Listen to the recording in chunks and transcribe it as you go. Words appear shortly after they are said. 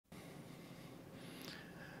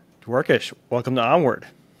Dwarkesh, welcome to Onward.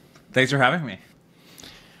 Thanks for having me.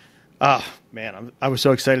 Oh, man, I was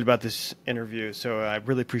so excited about this interview, so I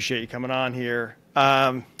really appreciate you coming on here.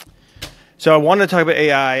 So I wanted to talk about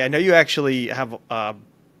AI. I know you actually have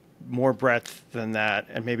more breadth than that,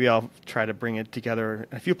 and maybe I'll try to bring it together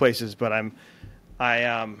in a few places, but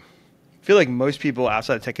I feel like most people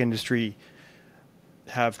outside the tech industry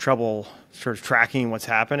have trouble sort of tracking what's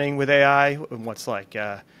happening with AI and what's like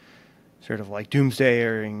sort of like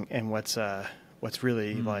doomsdaying and what's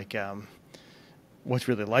really what's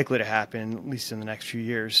really likely to happen, at least in the next few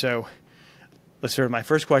years. So my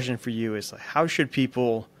first question for you is, like, how should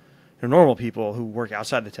people, normal people who work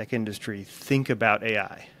outside the tech industry, think about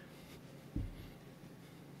AI?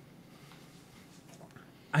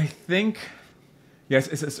 I think, yes,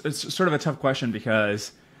 it's sort of a tough question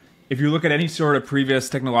because if you look at any sort of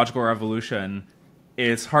previous technological revolution,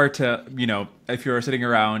 it's hard to, if you're sitting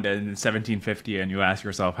around in 1750 and you ask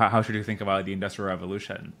yourself, how should you think about the Industrial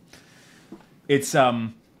Revolution? It's,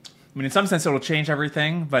 in some sense it'll change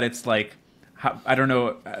everything, but it's like, I don't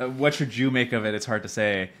know, what should you make of it? It's hard to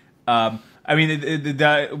say. What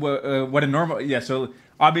a normal, so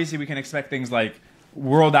obviously we can expect things like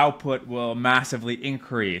world output will massively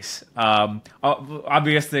increase.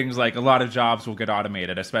 Obvious things like a lot of jobs will get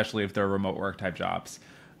automated, especially if they're remote work type jobs.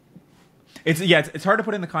 It's hard to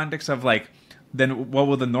put in the context of like, then what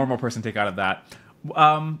will the normal person take out of that?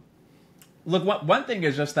 Look, one thing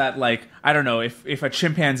is just that, like, I don't know, if a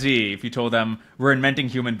chimpanzee, if you told them we're inventing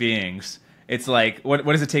human beings, it's like, what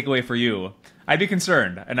is the takeaway for you? I'd be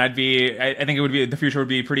concerned, and I think it would be, the future would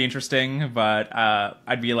be pretty interesting, but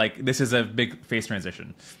I'd be like, this is a big phase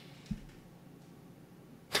transition.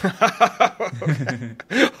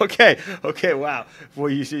 Okay, wow. Well,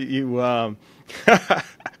 you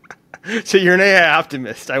so you're an AI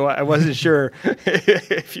optimist. I wasn't sure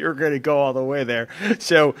if you were going to go all the way there.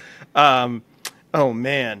 So, oh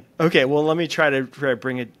man. Okay, well, let me try to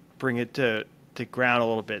bring it to ground a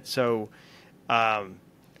little bit. So, a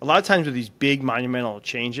lot of times with these big monumental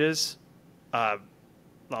changes, a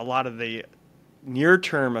lot of the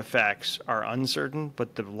near-term effects are uncertain,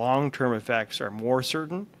 but the long-term effects are more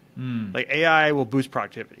certain. Like AI will boost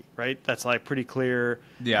productivity, right? That's like pretty clear.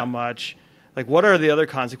 Yeah. How much. Like, what are the other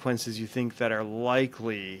consequences you think that are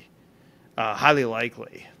likely, highly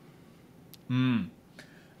likely? One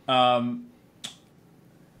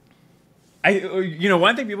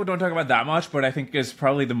thing people don't talk about that much, but I think is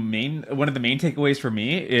probably one of the main takeaways for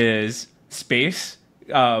me is space.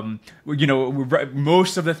 Most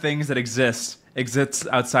of the things that exists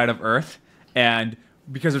outside of Earth, and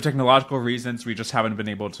because of technological reasons, we just haven't been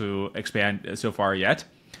able to expand so far yet.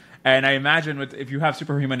 And I imagine if you have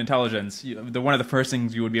superhuman intelligence, one of the first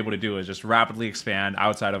things you would be able to do is just rapidly expand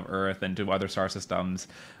outside of Earth and to other star systems.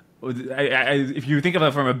 If you think of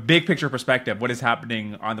it from a big picture perspective, what is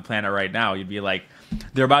happening on the planet right now, you'd be like,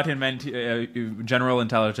 they're about to invent general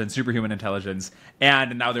intelligence, superhuman intelligence,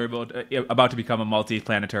 and now they're about to become a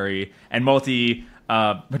multi-planetary and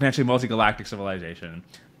potentially multi-galactic civilization.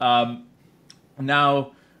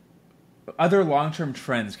 Now, other long-term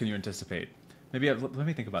trends can you anticipate? Maybe let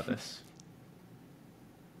me think about this.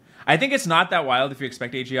 I think it's not that wild if you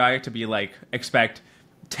expect AGI to be expect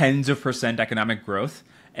tens of % economic growth.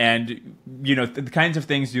 And, the kinds of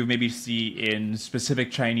things you maybe see in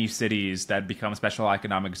specific Chinese cities that become special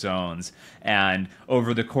economic zones. And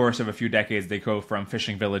over the course of a few decades, they go from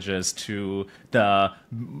fishing villages to the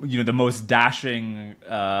most dashing,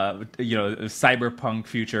 cyberpunk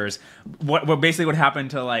futures. What basically would happen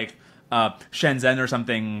to Shenzhen or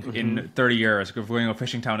something in 30 years, if we're going to a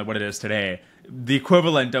fishing town of what it is today, the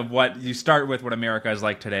equivalent of what you start with what America is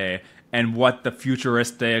like today and what the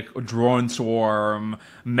futuristic drone swarm,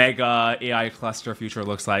 mega AI cluster future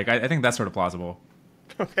looks like. I think that's sort of plausible.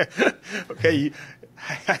 Okay.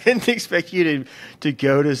 I didn't expect you to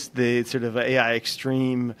go to the sort of AI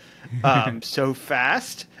extreme so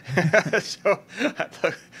fast. So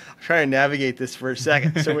I'm trying to navigate this for a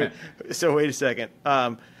second. So wait a second.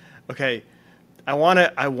 Okay, I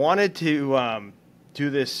wanted to do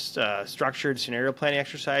this structured scenario planning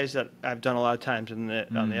exercise that I've done a lot of times on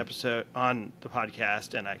the episode on the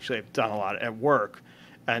podcast, and actually I've done a lot at work.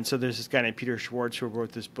 And so there's this guy named Peter Schwartz who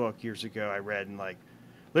wrote this book years ago. I read in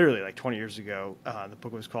literally 20 years ago. The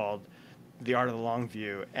book was called The Art of the Long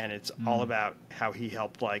View, and it's all about how he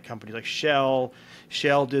helped companies like Shell.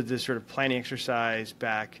 Shell did this sort of planning exercise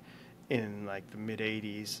back in the mid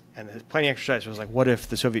 80s, and the planning exercise was what if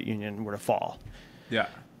the Soviet Union were to fall? Yeah.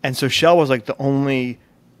 And so Shell was the only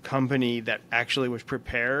company that actually was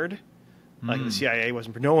prepared. The CIA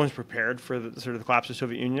wasn't. No one was prepared for the collapse of the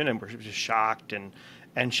Soviet Union, and we're just shocked.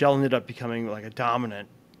 And Shell ended up becoming a dominant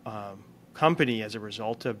company as a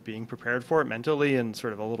result of being prepared for it mentally and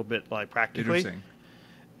sort of a little bit like practically. Interesting.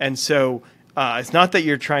 And so it's not that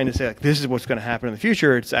you're trying to say like this is what's going to happen in the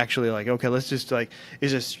future. It's actually like, okay, let's just like,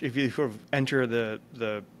 is this, if you sort of enter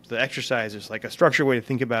the exercise, it's like a structured way to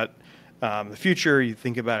think about the future. You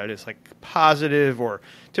think about it as like positive, or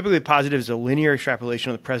typically positive is a linear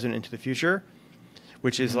extrapolation of the present into the future,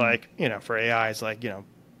 which is like, for AI, it's like,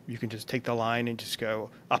 you can just take the line and just go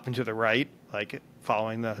up and to the right, like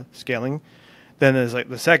following the scaling. Then there's like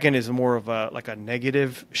the second is more of a like a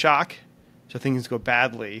negative shock, so things go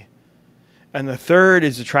badly. And the third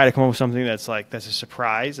is to try to come up with something that's a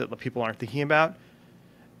surprise that the people aren't thinking about,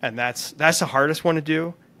 and that's the hardest one to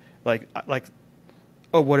do. Like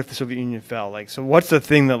oh, what if the Soviet Union fell? Like, so what's the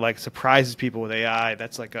thing that like surprises people with AI?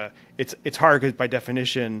 That's like it's hard because by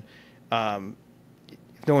definition,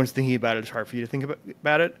 if no one's thinking about it, it's hard for you to think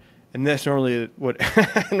about it. And that's normally what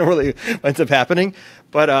normally ends up happening.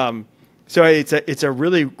 But so it's a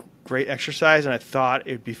really great exercise, and I thought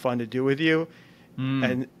it'd be fun to do with you,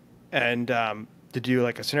 and to do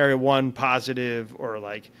like a scenario one positive, or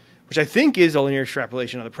like, which I think is a linear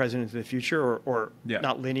extrapolation of the present into the future, or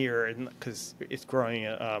not linear because it's growing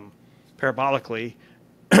parabolically,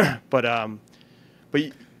 but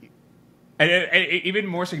And even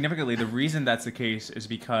more significantly, the reason that's the case is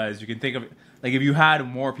because you can think of, like, if you had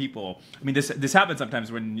more people. I mean, this happens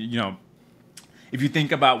sometimes when, if you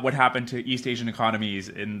think about what happened to East Asian economies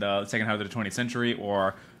in the second half of the 20th century,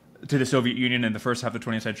 or to the Soviet Union in the first half of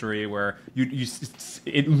the 20th century, where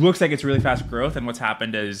it looks like it's really fast growth, and what's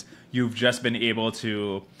happened is you've just been able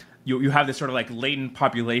to, you have this sort of like latent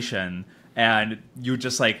population, and you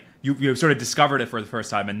just like, you've sort of discovered it for the first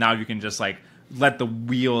time, and now you can just like let the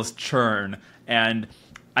wheels churn. And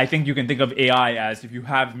I think you can think of AI as, if you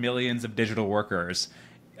have millions of digital workers,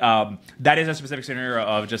 that is a specific scenario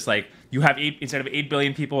of just like, you have instead of 8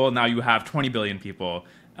 billion people, now you have 20 billion people,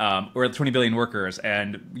 or 20 billion workers,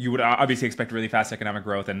 and you would obviously expect really fast economic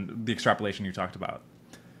growth and the extrapolation you talked about.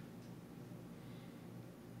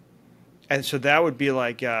 And so that would be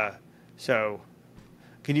like, so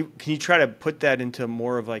can you try to put that into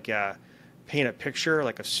more of like paint a picture,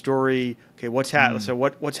 like a story? Okay, what's happening? So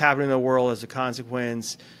what's happening in the world as a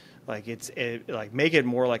consequence? Like like make it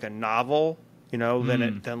more like a novel,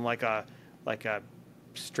 than like a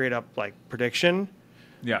straight up like prediction.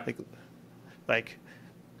 Yeah. Like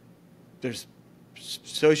there's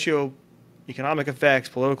socio-economic effects,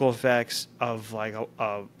 political effects of like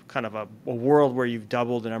a kind of a world where you've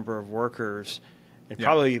doubled the number of workers, and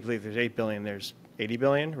probably you believe there's 8 billion, there's 80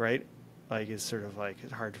 billion, right? Like it's sort of like,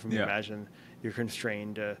 it's hard for me to imagine you're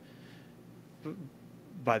constrained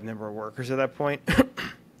by the number of workers at that point.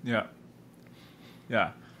 Yeah.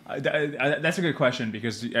 That's a good question,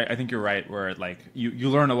 because I think you're right, where like you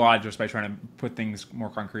learn a lot just by trying to put things more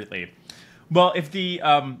concretely. Well, if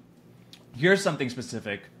here's something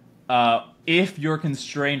specific. If you're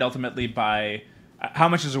constrained ultimately by how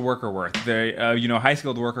much is a worker worth, high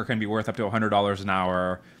skilled worker can be worth up to $100 an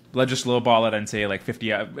hour. Let's just lowball it and say like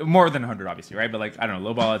 50, more than 100 obviously, right? But like, I don't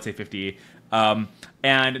know, lowball it, say 50.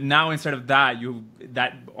 And now instead of that,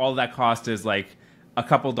 all that cost is like a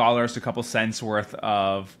couple dollars to a couple cents worth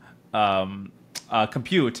of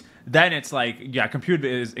compute. Then it's like, compute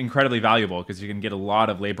is incredibly valuable because you can get a lot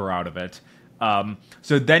of labor out of it.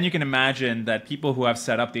 So then you can imagine that people who have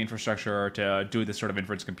set up the infrastructure to do this sort of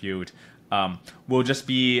inference compute will just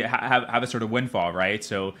have a sort of windfall, right?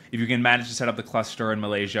 So if you can manage to set up the cluster in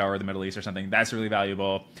Malaysia or the Middle East or something, that's really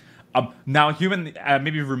valuable. Now,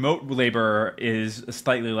 maybe remote labor is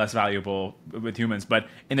slightly less valuable with humans, but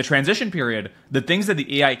in the transition period, the things that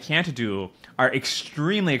the AI can't do are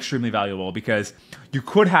extremely, extremely valuable, because you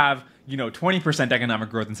could have 20% economic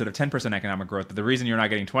growth instead of 10% economic growth. But the reason you're not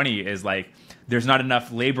getting 20 is like there's not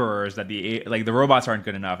enough laborers, that the robots aren't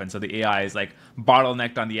good enough, and so the AI is like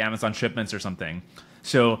bottlenecked on the Amazon shipments or something.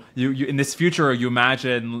 So you in this future, you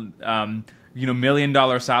imagine $1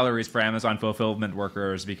 million salaries for Amazon fulfillment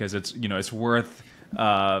workers, because it's worth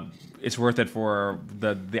it for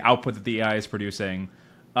the output that the AI is producing.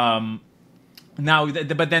 Now,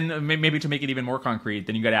 but then maybe to make it even more concrete,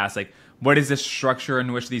 then you got to ask, like, what is the structure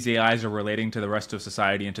in which these AIs are relating to the rest of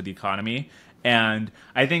society and to the economy? And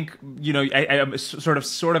I think, I sort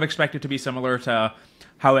of expect it to be similar to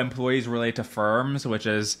how employees relate to firms, which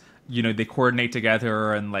is, they coordinate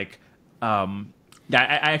together, and like,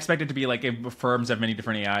 I expect it to be like if firms have many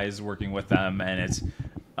different AIs working with them, and it's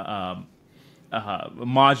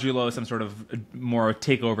modulo some sort of more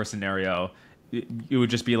takeover scenario. It would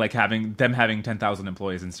just be like having 10,000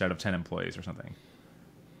 employees instead of 10 employees or something.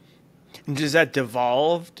 And does that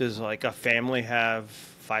devolve? Does like a family have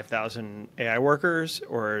 5,000 AI workers,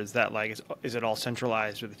 or is that like is it all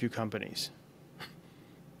centralized with a few companies?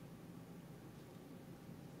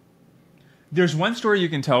 There's one story you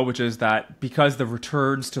can tell, which is that because the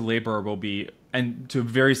returns to labor will be, and to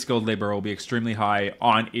very skilled labor will be extremely high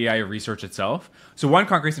on AI research itself. So one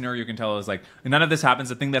concrete scenario you can tell is like, none of this happens.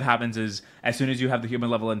 The thing that happens is as soon as you have the human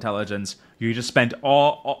level intelligence, you just spend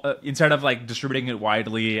instead of like distributing it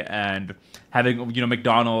widely and having,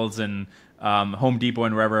 McDonald's and Home Depot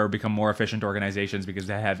and wherever become more efficient organizations because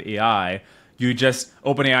they have AI.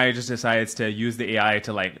 OpenAI just decides to use the AI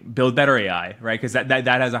to like build better AI, right? Because that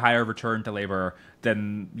has a higher return to labor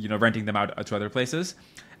than renting them out to other places.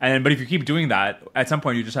 But if you keep doing that, at some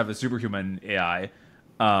point you just have a superhuman AI,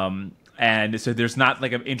 and so there's not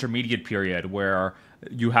like an intermediate period where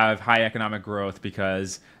you have high economic growth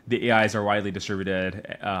because the AIs are widely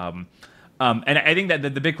distributed. And I think that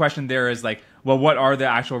the big question there is like, well, what are the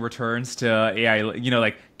actual returns to AI?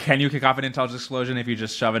 Like, can you kick off an intelligence explosion if you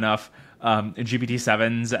just shove enough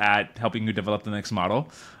GPT-7s at helping you develop the next model?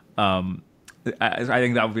 I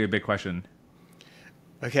think that would be a big question.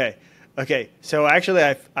 Okay. So actually,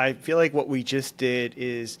 I feel like what we just did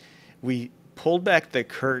is we pulled back the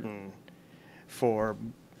curtain for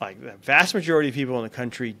like the vast majority of people in the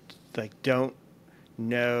country like don't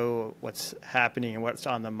know what's happening and what's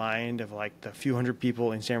on the mind of like the few hundred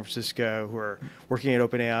people in San Francisco who are working at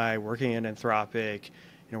OpenAI, working at Anthropic,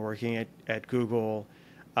 working at Google.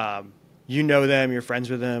 You know them, you're friends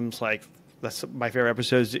with them. It's like, that's my favorite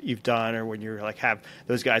episodes that you've done, or when you're like have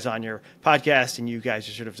those guys on your podcast and you guys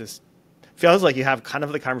are sort of just feels like you have kind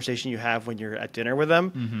of the conversation you have when you're at dinner with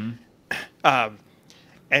them. Mm-hmm.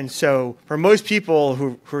 And so for most people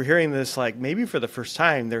who are hearing this, like maybe for the first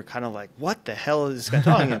time, they're kind of like, what the hell is this guy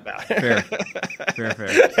talking about? Fair.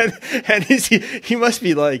 And he must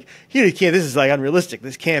be like, he can't, this is like unrealistic.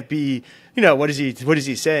 This can't be, what is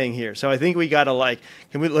he saying here? So I think we got to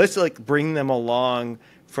let's bring them along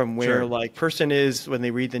from where like person is when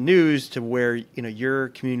they read the news to where, your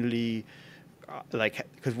community,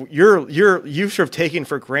 because you've sort of taken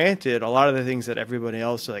for granted a lot of the things that everybody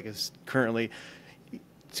else like is currently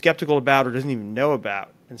skeptical about or doesn't even know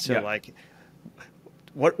about. And so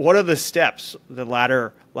what are the steps that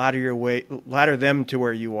ladder them to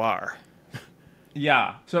where you are?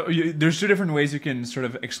 Yeah. So there's two different ways you can sort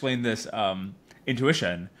of explain this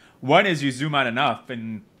intuition. One is you zoom out enough,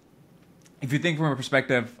 and if you think from a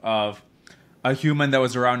perspective of a human that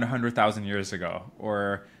was around 100,000 years ago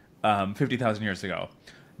or 50,000 years ago,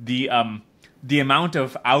 the amount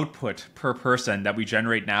of output per person that we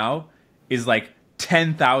generate now is like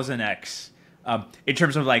 10,000x in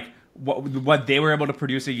terms of like what they were able to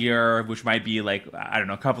produce a year, which might be like, I don't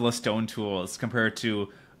know, a couple of stone tools compared to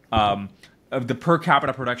of the per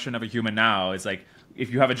capita production of a human now. Is like,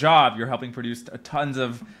 if you have a job, you're helping produce tons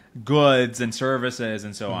of goods and services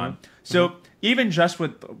and so on. So even just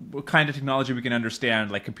with what kind of technology we can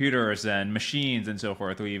understand, like computers and machines and so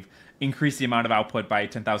forth, we've increased the amount of output by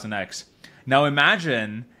 10,000x. Now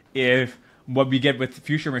imagine if what we get with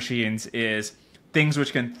future machines is things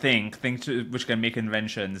which can think, things which can make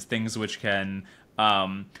inventions, things which can,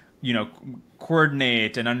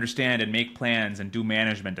 coordinate and understand and make plans and do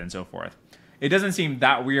management and so forth. It doesn't seem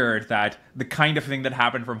that weird that the kind of thing that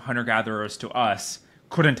happened from hunter-gatherers to us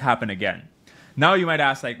couldn't happen again. Now you might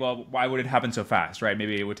ask, like, well, why would it happen so fast, right?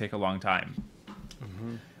 Maybe it would take a long time.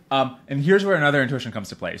 And here's where another intuition comes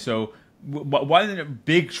to play. So one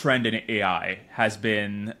big trend in AI has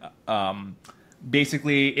been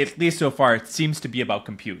basically, at least so far, it seems to be about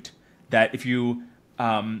compute. That if you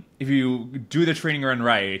do the training run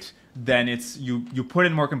right, then it's you put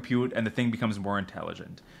in more compute and the thing becomes more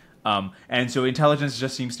intelligent. And so intelligence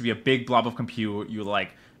just seems to be a big blob of compute.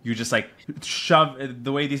 You just shove,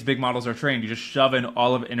 the way these big models are trained, you just shove in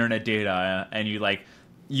all of internet data and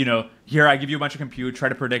here I give you a bunch of compute, try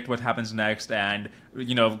to predict what happens next, and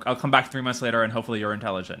I'll come back 3 months later and hopefully you're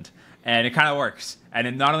intelligent. And it kind of works. And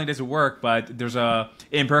it not only does it work, but there's a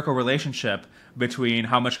empirical relationship between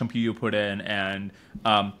how much compute you put in and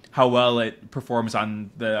how well it performs on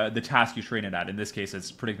the task you train it at. In this case,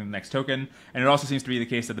 it's predicting the next token. And it also seems to be the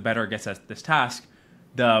case that the better it gets at this task,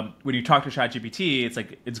 when you talk to ChatGPT, it's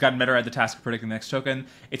like it's gotten better at the task of predicting the next token.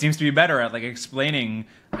 It seems to be better at explaining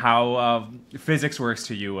how physics works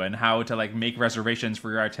to you and how to make reservations for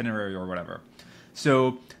your itinerary or whatever.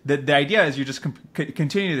 So the idea is you just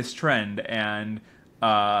continue this trend, and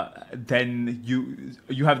then you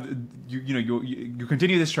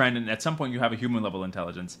continue this trend, and at some point you have a human level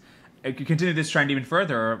intelligence. If you continue this trend even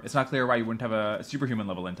further, it's not clear why you wouldn't have a superhuman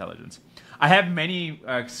level intelligence. I have many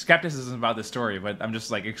skepticisms about this story, but I'm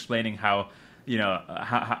just explaining how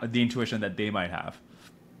the intuition that they might have.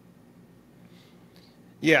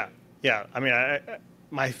 Yeah, yeah. I mean,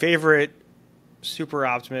 my favorite super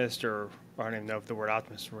optimist, or I don't even know if the word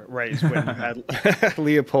optimist is right, is when you had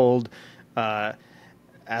Leopold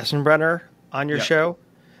Aschenbrenner on your Yeah. show,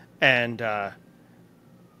 and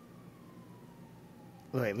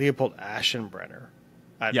Leopold Aschenbrenner.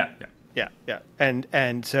 Yeah. Yeah. Yeah.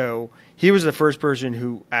 And so he was the first person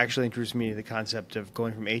who actually introduced me to the concept of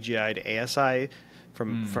going from AGI to ASI,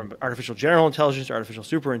 from artificial general intelligence to artificial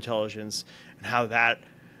superintelligence, and how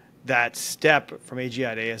that step from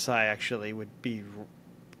AGI to ASI actually would be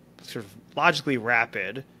sort of logically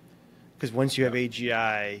rapid, because once you have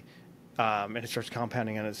AGI and it starts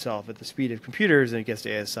compounding on itself at the speed of computers, then it gets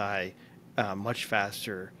to ASI much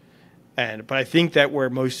faster. But I think that where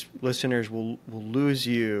most listeners will lose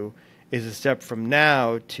you is a step from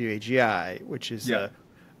now to AGI, which is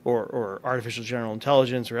or artificial general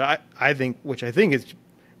intelligence, or I think is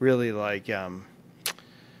really like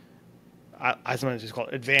I sometimes just call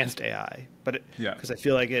it advanced AI, but because I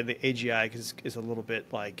feel like the AGI is a little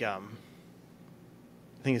bit like I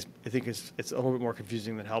think it's a little bit more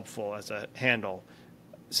confusing than helpful as a handle.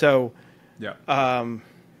 So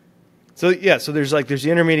so there's the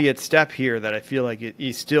intermediate step here that I feel like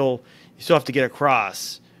you still have to get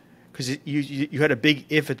across, because you had a big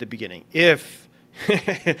if at the beginning. If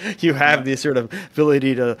you have this sort of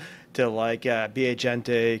ability to like be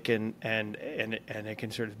agentic and it can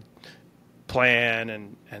sort of plan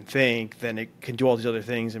and think, then it can do all these other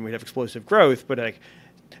things, and we'd have explosive growth. But like,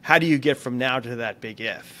 how do you get from now to that big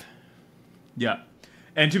if? Yeah,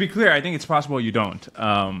 and to be clear, I think it's possible you don't.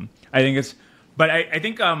 I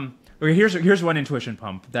think okay, here's one intuition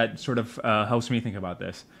pump that sort of helps me think about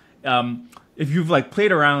this. If you've like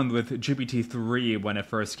played around with GPT-3 when it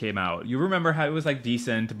first came out, you remember how it was like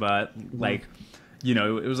decent, but like, it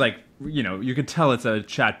was like, you could tell it's a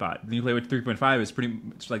chatbot. Then you play with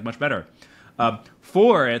 3.5, it's like much better.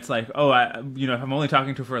 4, it's like, if I'm only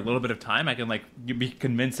talking to it for a little bit of time, I can like be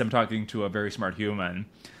convinced I'm talking to a very smart human.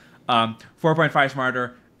 4.5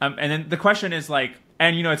 smarter. And then the question is like,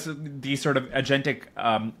 and it's these sort of agentic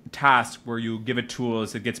tasks where you give it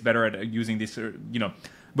tools, it gets better at using these,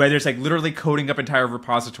 where there's like literally coding up entire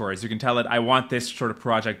repositories. You can tell it, I want this sort of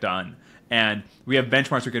project done. And we have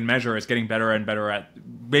benchmarks we can measure. It's getting better and better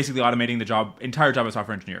at basically automating the entire job of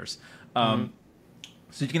software engineers. So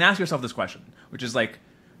you can ask yourself this question, which is like,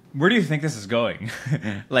 where do you think this is going?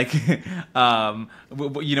 Like, what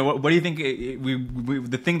do you think?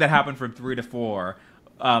 The thing that happened from 3 to 4,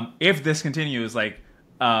 if this continues, like,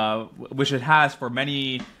 which it has for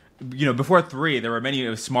many, before 3, there were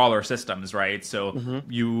many smaller systems, right? So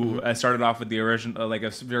you started off with the original, like a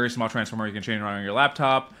very small transformer you can chain around on your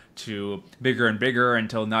laptop, to bigger and bigger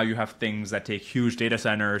until now you have things that take huge data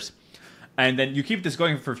centers, and then you keep this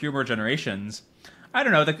going for a few more generations. I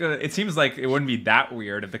don't know. It seems like it wouldn't be that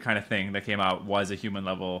weird if the kind of thing that came out was a human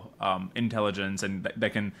level intelligence, and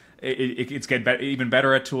that can it's even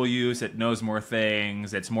better at tool use. It knows more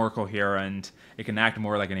things. It's more coherent. It can act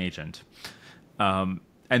more like an agent. And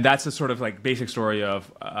that's the sort of like basic story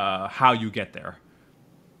of how you get there.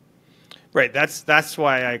 Right. That's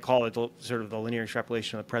why I call it sort of the linear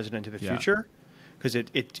extrapolation of the present into the future, because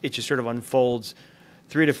it just sort of unfolds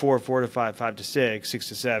 3 to 4, 4 to 5, 5 to 6, 6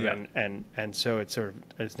 to 7, and so it's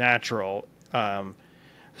natural. So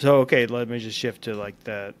okay, let me just shift to like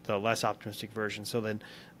the less optimistic version. So then,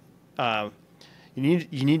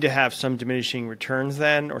 you need to have some diminishing returns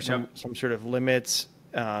then, or some sort of limits.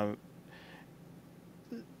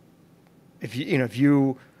 If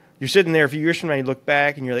you're sitting there a few years from now, you look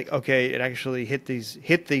back and you're like, okay, it actually hit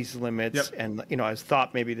these limits, and I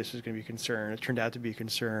thought maybe this was going to be a concern. It turned out to be a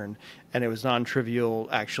concern, and it was non-trivial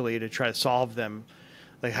actually to try to solve them.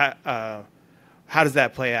 Like how does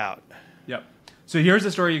that play out? Yep. So here's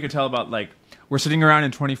a story you could tell about, like, we're sitting around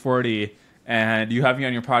in 2040, and you have me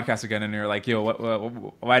on your podcast again, and you're like,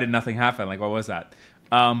 yo, why did nothing happen? Like, what was that?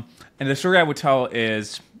 And the story I would tell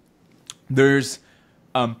is there's.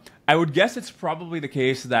 I would guess it's probably the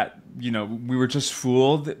case that, we were just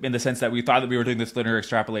fooled in the sense that we thought that we were doing this linear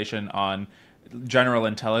extrapolation on general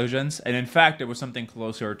intelligence. And in fact, it was something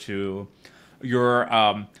closer to you're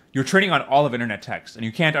training on all of internet text, and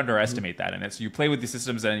you can't underestimate that. And you play with these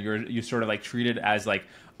systems, and you sort of like treat it as like,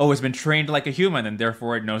 oh, it's been trained like a human, and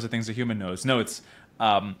therefore it knows the things a human knows. No, it's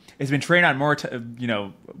been trained on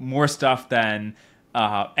more stuff than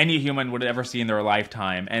any human would ever see in their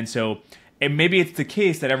lifetime. And so And maybe it's the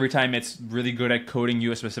case that every time it's really good at coding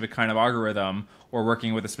you a specific kind of algorithm or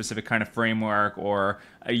working with a specific kind of framework or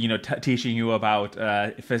teaching you about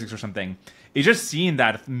physics or something. It's just seen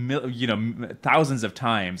that thousands of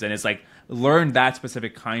times, and it's like learned that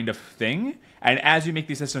specific kind of thing. And as you make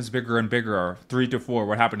these systems bigger and bigger, 3 to 4,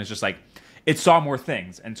 what happened is just like it saw more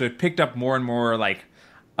things, and so it picked up more and more like.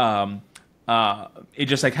 It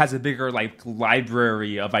just like has a bigger like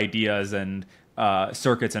library of ideas and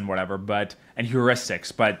circuits and whatever, and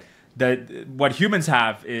heuristics. But what humans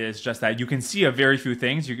have is just that you can see a very few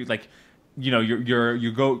things. You like,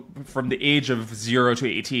 you go from the age of 0 to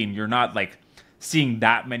 18. You're not like seeing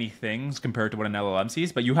that many things compared to what an LLM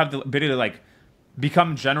sees, but you have the ability to like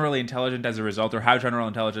become generally intelligent as a result, or have general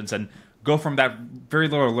intelligence and go from that very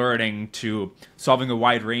low learning to solving a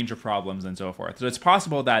wide range of problems and so forth. So it's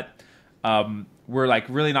possible that we're like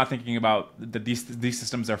really not thinking about that these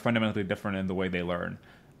systems are fundamentally different in the way they learn.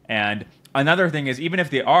 And another thing is, even if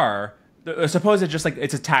they are, suppose it's just like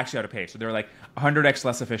it's a tax you how to pay. So they're like 100x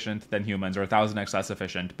less efficient than humans, or 1,000x less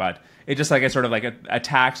efficient, but it's just like it's sort of like a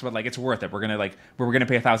tax, but like it's worth it. We're gonna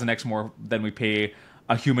pay 1,000x more than we pay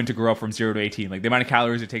a human to grow up from 0 to 18. Like the amount of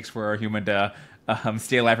calories it takes for a human to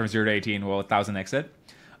stay alive from 0 to 18, well, 1,000x it.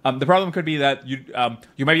 The problem could be that you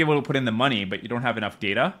might be able to put in the money, but you don't have enough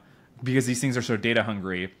data. Because these things are so data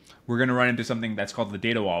hungry, we're going to run into something that's called the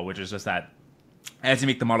data wall, which is just that as you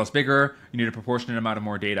make the models bigger, you need a proportionate amount of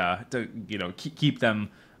more data to keep them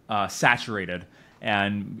saturated.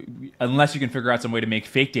 And unless you can figure out some way to make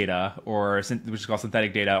fake data, or which is called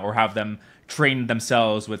synthetic data, or have them train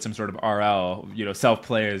themselves with some sort of RL,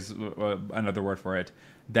 self-play is another word for it,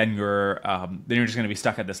 then you're just going to be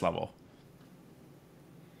stuck at this level.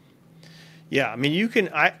 Yeah, I mean, you can.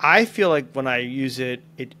 I feel like when I use it,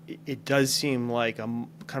 it does seem like a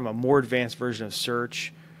kind of a more advanced version of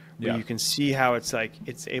search, where you can see how it's like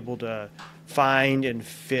it's able to find and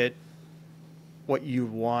fit what you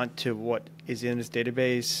want to what is in its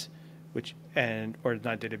database, or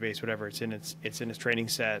not database, whatever it's in its training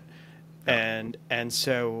set, and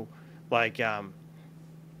so like I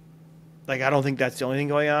don't think that's the only thing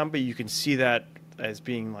going on, but you can see that as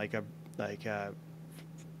being like a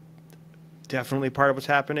definitely part of what's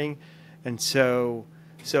happening. And so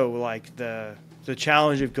like the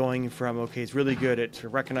challenge of going from, okay, it's really good at sort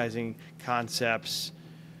of recognizing concepts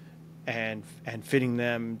and fitting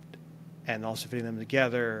them, and also fitting them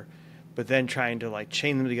together, but then trying to like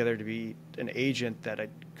chain them together to be an agent that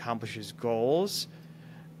accomplishes goals.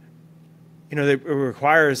 It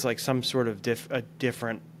requires like some sort of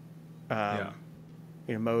different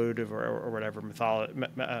mode or whatever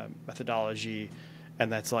methodology.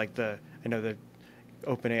 And that's like I know that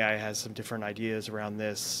OpenAI has some different ideas around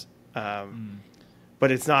this,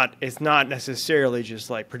 but it's not necessarily just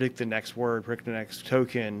like predict the next word, predict the next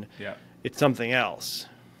token. Yeah, it's something else.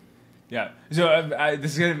 Yeah. So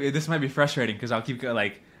this might be frustrating because I'll keep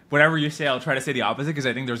like whatever you say, I'll try to say the opposite because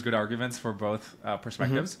I think there's good arguments for both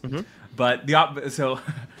perspectives. Mm-hmm. But so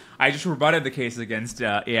I just rebutted the case against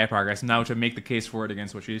AI progress. Now to make the case for it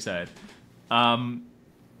against what you said.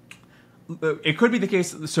 It could be the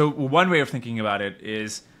case. So one way of thinking about it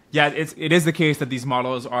is, it is the case that these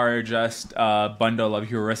models are just a bundle of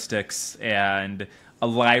heuristics and a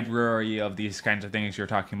library of these kinds of things you're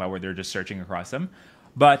talking about, where they're just searching across them.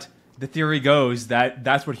 But the theory goes that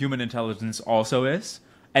that's what human intelligence also is.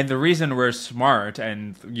 And the reason we're smart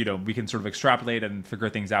and we can sort of extrapolate and figure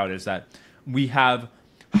things out is that we have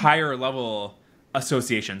higher level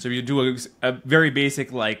association. So if you do a very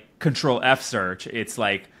basic like Control F search, it's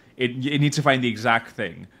like it needs to find the exact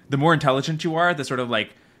thing. The more intelligent you are, the sort of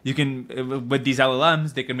like you can with these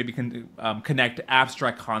LLMs, they can maybe connect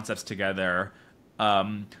abstract concepts together,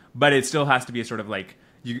 but it still has to be a sort of like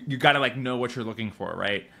you got to like know what you're looking for,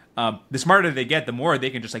 right? The smarter they get, the more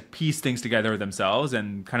they can just like piece things together themselves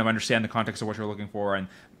and kind of understand the context of what you're looking for and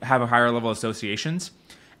have a higher level associations.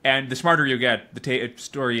 And the smarter you get, the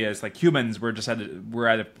story is like humans, we're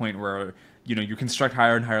at a point where you construct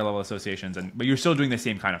higher and higher level associations, but you're still doing the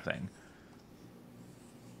same kind of thing.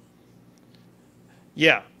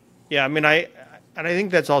 Yeah. I mean, I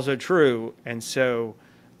think that's also true. And so,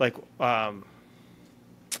 like,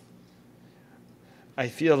 I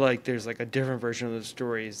feel like there's like a different version of the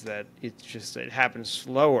stories that it happens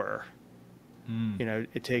slower.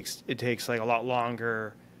 It takes like a lot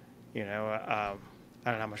longer. I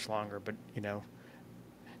don't know how much longer, but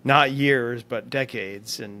not years, but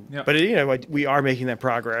decades. And but we are making that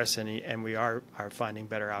progress, and we are finding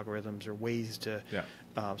better algorithms or ways to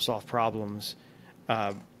solve problems.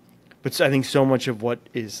 But I think so much of what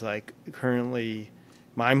is like currently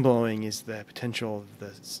mind blowing is the potential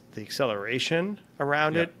of the acceleration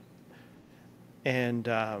around it. and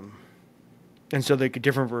so the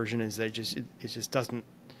different version is it just doesn't,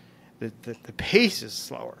 the pace is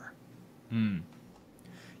slower.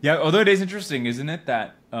 Yeah, although it is interesting, isn't it,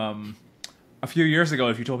 that a few years ago,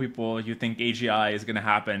 if you told people you think AGI is going to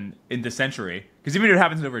happen in this century, because even if it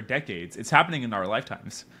happens over decades, it's happening in our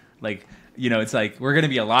lifetimes. Like, it's like we're going to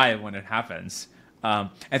be alive when it happens. And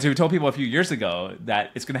so if you told people a few years ago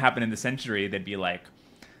that it's going to happen in the century, they'd be like,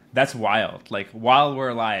 that's wild. Like, while we're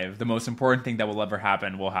alive, the most important thing that will ever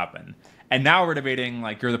happen will happen. And now we're debating,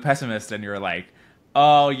 like, you're the pessimist and you're like,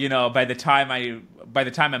 oh, by the time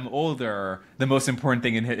I'm older, the most important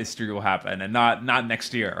thing in history will happen, and not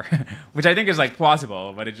next year, which I think is like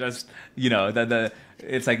plausible, but it just,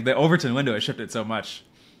 it's like the Overton window has shifted so much.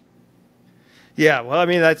 Yeah, well, I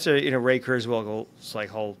mean, that's Ray Kurzweil's like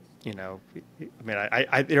whole, I mean,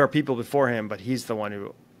 I there are people before him, but he's the one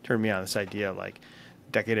who turned me on this idea like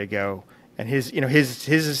a decade ago, and his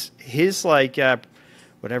like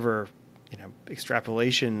whatever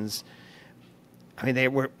extrapolations. I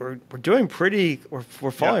mean, we're doing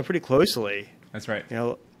we're following pretty closely. That's right.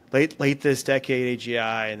 Late this decade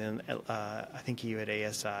AGI, and then I think you had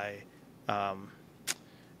ASI,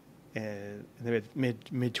 in the mid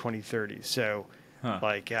 2030s. So,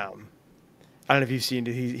 like, I don't know if you've seen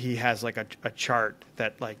it. He has like a chart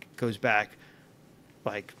that like goes back,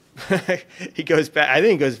 like he goes back. I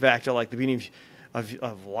think it goes back to like the beginning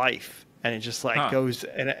of life, and it just like goes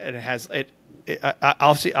and it has it.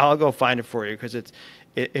 I'll go find it for you because it's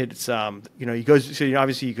he goes, so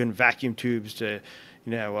obviously you can vacuum tubes to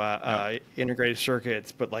integrated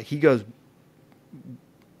circuits, but like he goes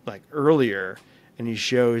like earlier and he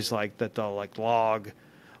shows like that the like log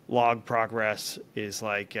progress is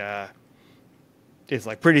like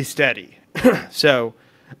pretty steady. So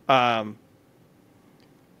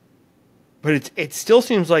but it still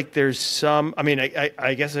seems like there's some. I mean,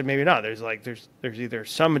 I guess maybe not. There's either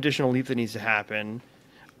some additional leap that needs to happen,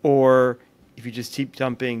 or if you just keep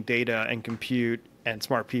dumping data and compute and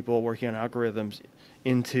smart people working on algorithms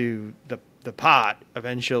into the pot,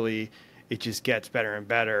 eventually it just gets better and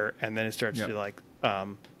better, and then it starts to like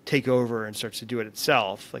take over and starts to do it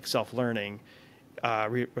itself, like self-learning,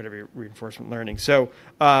 reinforcement learning. So,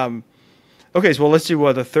 okay, so let's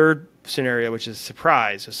do the third scenario, which is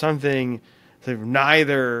surprise. So something sort of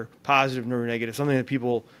neither positive nor negative, something that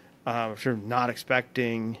people are sort of not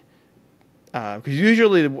expecting. Because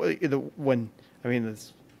usually when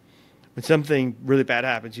something really bad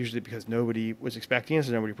happens, usually because nobody was expecting it,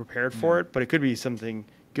 so nobody prepared for it. But it could be something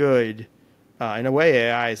good. In a way,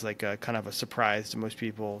 AI is like a kind of a surprise to most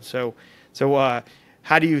people. So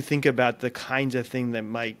how do you think about the kinds of thing that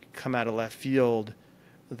might come out of left field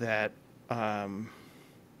that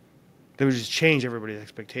that would just change everybody's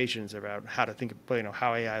expectations about how to think,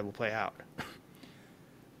 how AI will play out?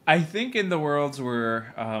 I think in the worlds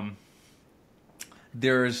where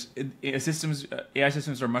there's AI systems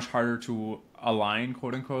are much harder to align,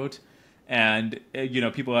 quote unquote, and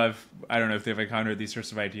people have, I don't know if they've encountered these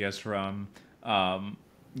sorts of ideas from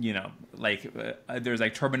there's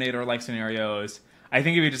like Terminator-like scenarios. I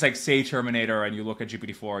think if you just like say Terminator and you look at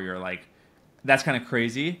GPT-4, you're like, that's kind of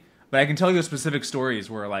crazy. But I can tell you specific stories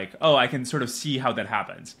where like, oh, I can sort of see how that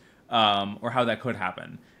happens, or how that could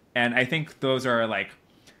happen. And I think those are like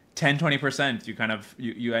 10, 20%.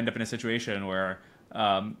 You end up in a situation where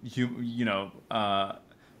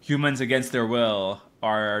humans against their will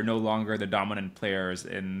are no longer the dominant players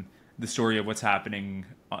in the story of what's happening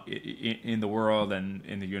in the world and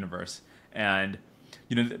in the universe. And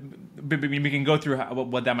we can go through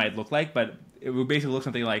what that might look like, but it would basically look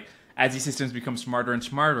something like, as these systems become smarter and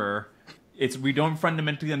smarter, we don't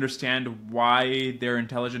fundamentally understand why they're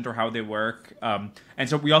intelligent or how they work, and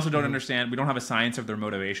so we also don't understand. We don't have a science of their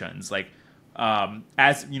motivations. Like,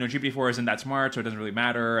 as GPT-4 isn't that smart, so it doesn't really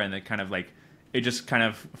matter, and it just kind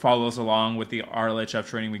of follows along with the RLHF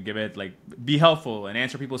training we give it. Like, be helpful and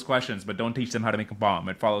answer people's questions, but don't teach them how to make a bomb.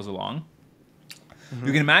 It follows along. Mm-hmm.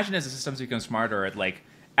 You can imagine as the systems become smarter,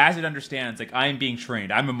 as it understands, like, I am being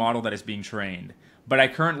trained. I'm a model that is being trained. But I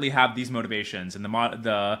currently have these motivations, and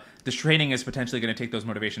this training is potentially going to take those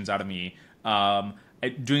motivations out of me.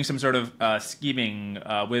 Doing some sort of scheming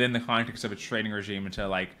within the context of its training regime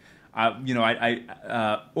to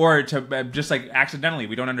or to just like accidentally,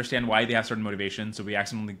 we don't understand why they have certain motivations, so we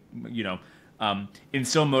accidentally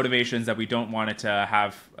instill motivations that we don't want it to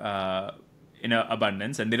have in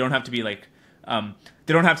abundance, and they don't have to be like I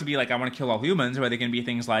want to kill all humans, but they can be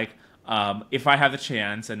things like, if I have the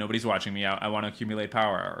chance and nobody's watching me, I want to accumulate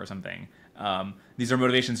power or something. These are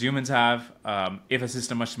motivations humans have. If a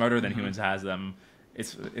system much smarter than humans has them,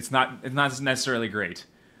 it's not necessarily great.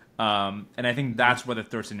 And I think that's what the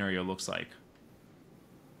third scenario looks like.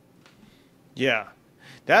 Yeah,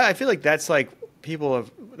 that I feel like that's like people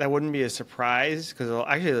have that wouldn't be a surprise because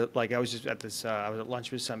actually, like I was just at this, I was at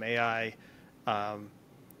lunch with some AI, um,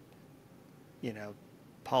 you know,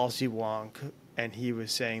 policy wonk, and he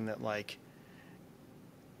was saying that like,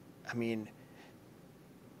 I mean,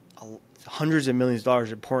 hundreds of millions of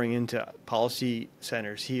dollars are pouring into policy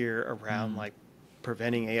centers here around like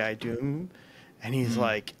preventing AI doom. And he's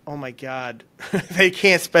like, oh my God, they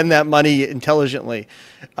can't spend that money intelligently.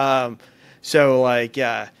 So like,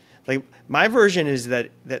 yeah, like my version is that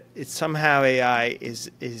it's somehow AI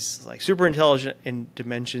is like super intelligent in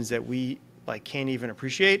dimensions that we like can't even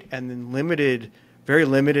appreciate, and then limited, very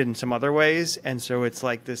limited in some other ways. And so it's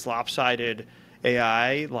like this lopsided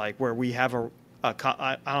AI, like where we have I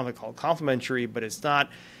don't know if call it complementary, but it's not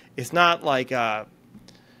like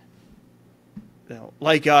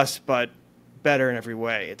like us, but better in every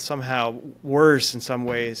way. It's somehow worse in some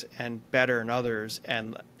ways and better in others,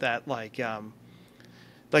 and that like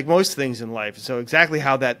most things in life. So exactly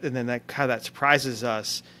how that and then how that surprises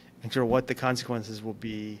us and sort of what the consequences will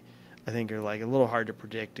be, I think are like a little hard to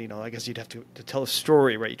predict. You know, I guess you'd have to tell a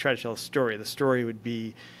story, right? You try to tell a story. The story would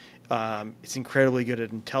be it's incredibly good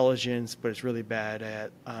at intelligence, but it's really bad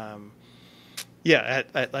at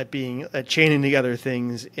at being at chaining together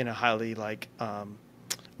things in a highly like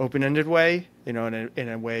open-ended way, you know, in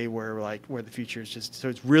a way where the future is just so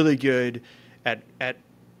it's really good at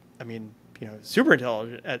I mean, you know, super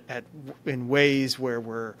intelligent at in ways where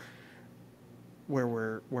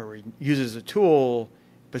we use it as a tool,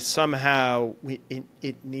 but somehow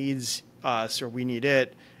it needs us or we need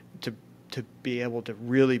it to be able to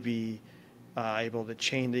really be able to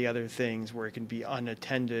chain the other things where it can be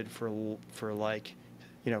unattended for like,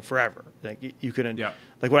 you know, forever. Like you couldn't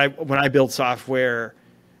like when I build software,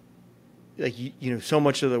 like you know, so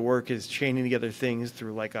much of the work is chaining together things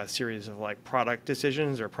through like a series of like product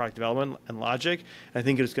decisions or product development and logic. And I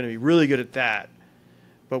think it's going to be really good at that.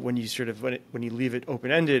 But when you sort of when you leave it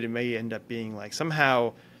open ended, it may end up being like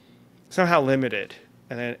somehow limited,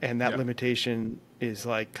 and that limitation is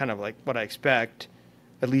like kind of like what I expect,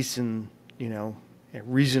 at least in, you know, a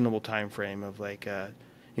reasonable time frame of like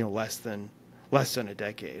you know, less than a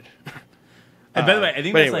decade. And by the way, I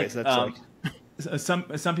think anyways, that's like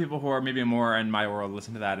some people who are maybe more in my world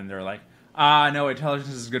listen to that and they're like, no,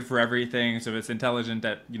 intelligence is good for everything. So if it's intelligent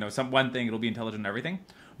at, you know, some one thing, it'll be intelligent in everything.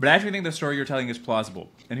 But I actually think the story you're telling is plausible,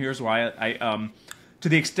 and here's why. I to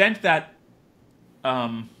the extent that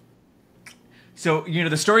so, you know,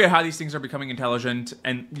 the story of how these things are becoming intelligent,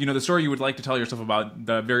 and, you know, the story you would like to tell yourself about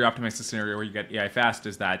the very optimistic scenario where you get AI fast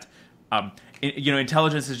is that, you know,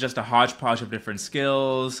 intelligence is just a hodgepodge of different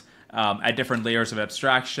skills at different layers of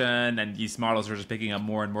abstraction, and these models are just picking up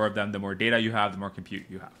more and more of them. The more data you have, the more compute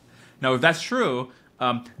you have. Now, if that's true,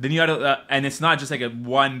 then you got to, and it's not just like a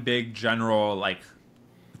one big general, like,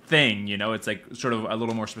 thing, you know, it's like sort of a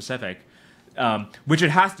little more specific, which it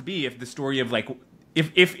has to be if the story of like,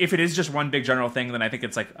 if it is just one big general thing, then I think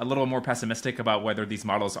it's like a little more pessimistic about whether these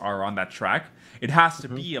models are on that track. It has to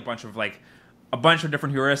be a bunch of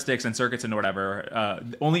different heuristics and circuits and whatever.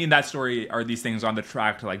 Only in that story are these things on the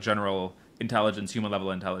track to like general intelligence, human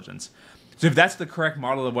level intelligence. So if that's the correct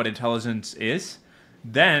model of what intelligence is,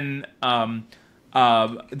 then then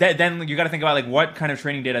you got to think about like what kind of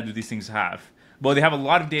training data do these things have? Well, they have a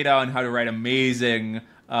lot of data on how to write amazing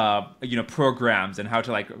you know, programs and how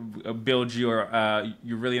to like build your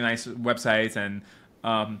really nice websites and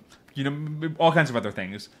you know, all kinds of other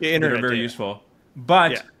things that are very useful.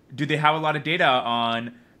 But do they have a lot of data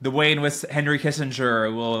on the way in which Henry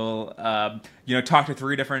Kissinger will you know, talk to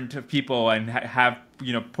three different people and have,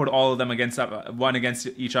 you know, put all of them against one against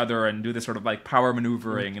each other and do this sort of like power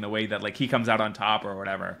maneuvering in a way that like he comes out on top or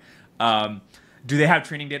whatever? Do they have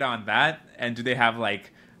training data on that? And do they have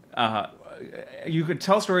like you could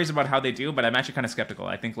tell stories about how they do, but I'm actually kind of skeptical.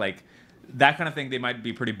 I think like that kind of thing they might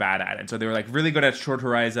be pretty bad at. And so they were like really good at short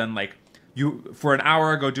horizon, like you for an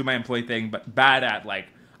hour go do my employee thing, but bad at like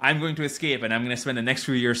I'm going to escape and I'm going to spend the next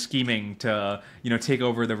few years scheming to, you know, take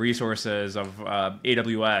over the resources of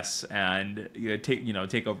AWS and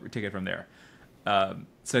take it from there.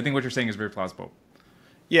 So I think what you're saying is very plausible.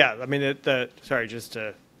 Yeah, I mean, sorry, just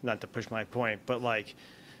to not to push my point, but like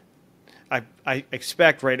I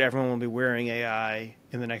expect, right, everyone will be wearing AI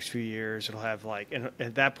in the next few years. It'll have like, and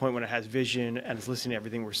at that point when it has vision and is listening to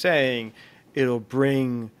everything we're saying, it'll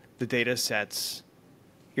bring the data sets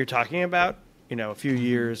you're talking about, you know, a few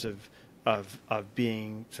years of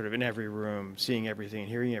being sort of in every room, seeing everything,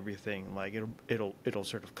 hearing everything. Like it'll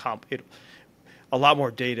sort of a lot more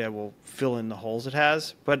data will fill in the holes it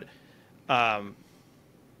has. But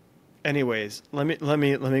Anyways, let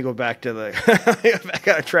me go back to the back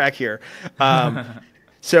on track here.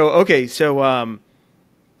 So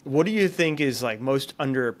what do you think is like most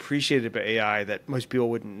underappreciated about AI that most people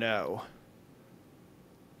wouldn't know?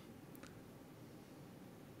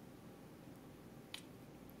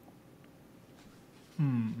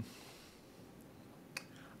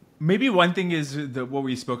 Maybe one thing is what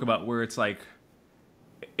we spoke about, where it's like,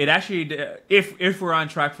 it actually, if we're on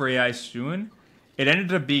track for AI soon, it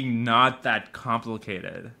ended up being not that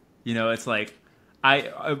complicated. It's like,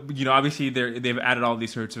 obviously they've added all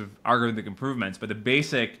these sorts of algorithmic improvements, but the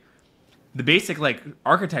basic like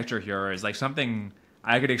architecture here is like something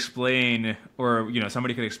I could explain, or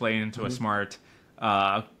somebody could explain to a smart,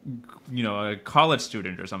 a college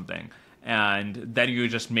student or something. And then you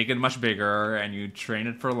just make it much bigger, and you train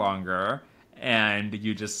it for longer, and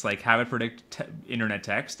you just like have it predict internet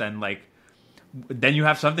text, and like then you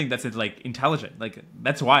have something that's like intelligent. Like,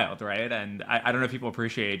 that's wild, right? And I don't know if people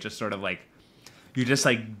appreciate just sort of like, you just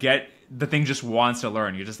like get, the thing just wants to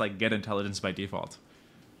learn. You just like get intelligence by default.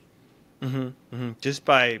 Just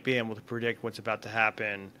by being able to predict what's about to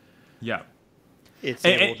happen. Yeah. It's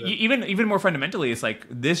And able to... even more fundamentally, it's like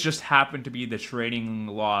this just happened to be the training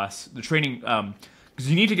loss, because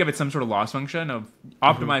you need to give it some sort of loss function of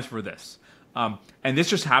optimized for this. And this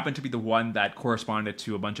just happened to be the one that corresponded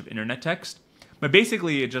to a bunch of internet text. But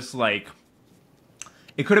basically, it just like,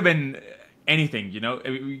 it could have been anything,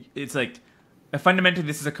 It's like, fundamentally,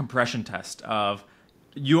 this is a compression test of,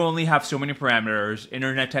 you only have so many parameters.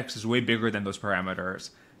 Internet text is way bigger than those parameters.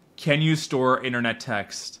 Can you store internet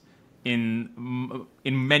text in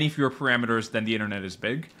many fewer parameters than the internet is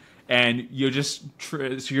big? And you're just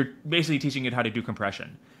so you're basically teaching it how to do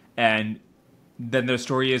compression. And then the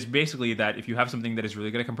story is basically that if you have something that is really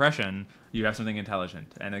good at compression, you have something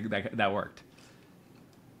intelligent, and that worked.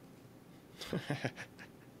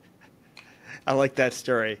 I like that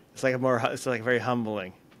story. It's like very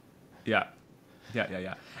humbling. Yeah.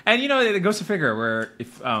 And it goes to figure where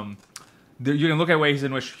if you can look at ways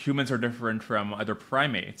in which humans are different from other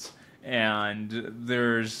primates, and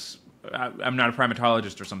I'm not a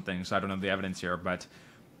primatologist or something, so I don't know the evidence here, but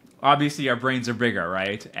obviously our brains are bigger,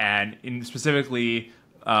 right? And specifically,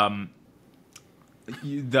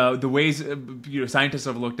 the ways scientists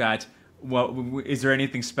have looked at, well, is there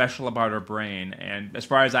anything special about our brain? And as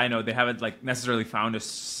far as I know, they haven't like necessarily found a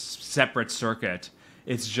separate circuit.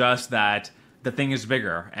 It's just that the thing is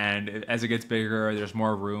bigger, and as it gets bigger, there's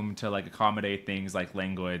more room to like accommodate things like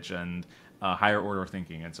language and higher order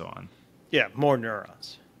thinking and so on. Yeah, more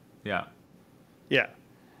neurons. Yeah.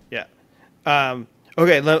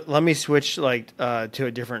 Okay, let me switch to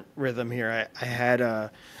a different rhythm here. I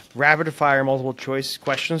had rapid fire multiple choice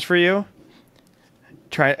questions for you.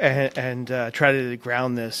 Try to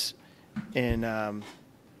ground this in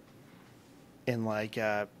like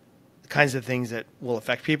kinds of things that will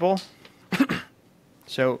affect people.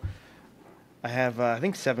 So I have I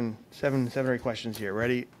think seven or eight questions here.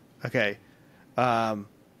 Ready? Okay.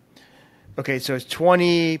 Okay, so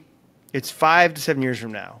it's 5 to 7 years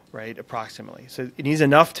from now, right? Approximately. So it needs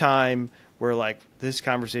enough time where like this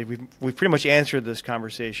conversation, we've pretty much answered this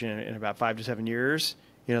conversation in about 5 to 7 years.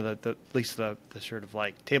 At least the sort of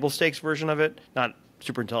like table stakes version of it, not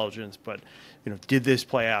super intelligence, but did this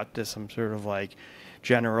play out to some sort of like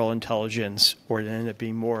general intelligence, or did it end up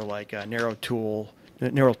being more like a narrow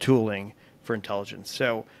tooling for intelligence?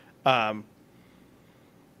 So I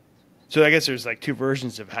guess there's like two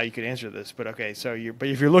versions of how you could answer this, but okay. So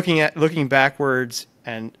if you're looking backwards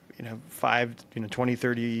and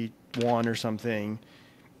 2031 or something,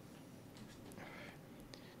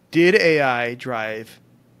 did AI drive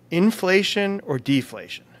inflation or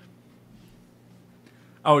deflation?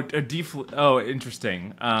 Oh,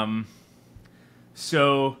 interesting.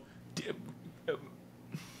 So.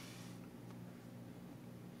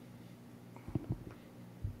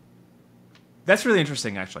 That's really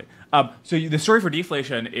interesting, actually. So the story for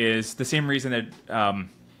deflation is the same reason that,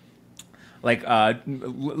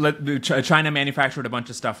 China manufactured a bunch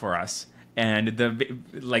of stuff for us, and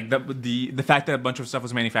the fact that a bunch of stuff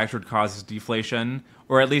was manufactured causes deflation,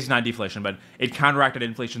 or at least not deflation, but it counteracted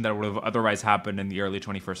inflation that would have otherwise happened in the early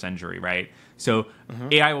 21st century, right? So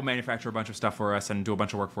AI will manufacture a bunch of stuff for us and do a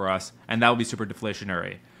bunch of work for us, and that will be super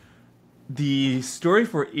deflationary. The story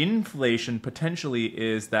for inflation potentially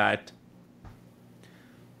is that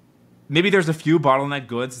maybe there's a few bottleneck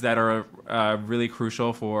goods that are really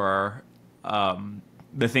crucial for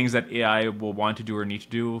the things that AI will want to do or need to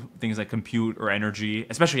do, things like compute or energy,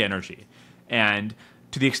 especially energy. And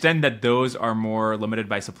to the extent that those are more limited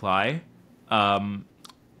by supply,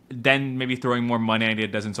 then maybe throwing more money at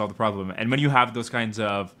it doesn't solve the problem. And when you have those kinds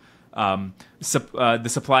of the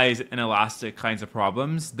supply is inelastic kinds of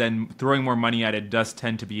problems, then throwing more money at it does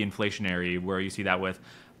tend to be inflationary, where you see that with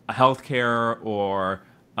healthcare or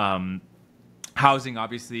housing,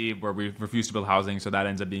 obviously, where we refuse to build housing, so that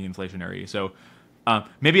ends up being inflationary. So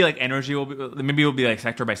maybe like energy maybe it will be like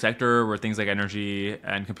sector by sector, where things like energy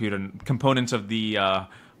and components of the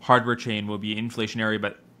hardware chain will be inflationary,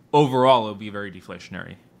 but overall it'll be very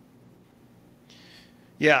deflationary.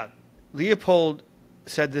 Yeah, Leopold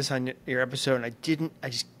said this on your episode, and I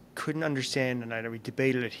just couldn't understand, and I know we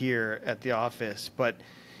debated it here at the office, but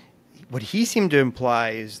what he seemed to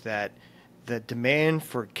imply is that the demand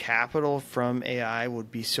for capital from AI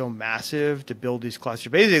would be so massive to build these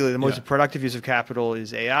clusters. Basically, the most productive use of capital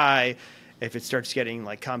is AI. If it starts getting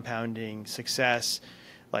like compounding success,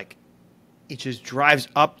 like it just drives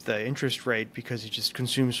up the interest rate because it just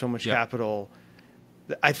consumes so much capital.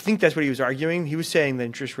 I think that's what he was arguing. He was saying the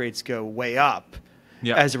interest rates go way up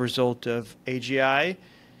as a result of AGI,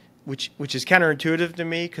 which is counterintuitive to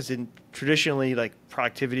me, because traditionally, like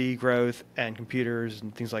productivity growth and computers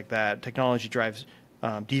and things like that, technology drives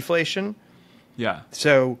deflation. Yeah.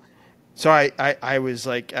 So I was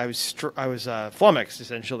flummoxed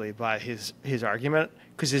essentially by his argument,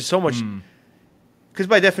 because there's so much. Because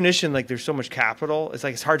by definition, like there's so much capital, it's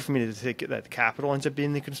like it's hard for me to think that capital ends up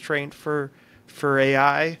being the constraint for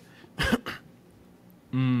AI.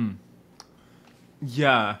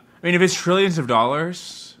 Yeah, I mean, if it's trillions of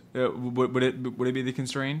dollars, would it be the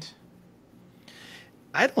constraint?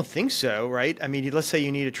 I don't think so, right? I mean, let's say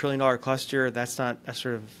you need $1 trillion cluster. That's not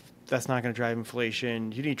going to drive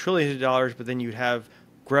inflation. You need trillions of dollars, but then you'd have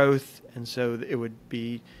growth, and so it would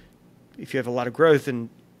be, if you have a lot of growth, then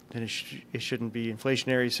it shouldn't be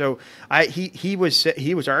inflationary. So he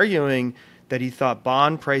was arguing that he thought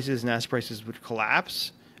bond prices and asset prices would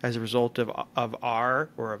collapse as a result of R,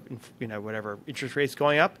 or whatever, interest rates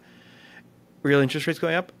going up, real interest rates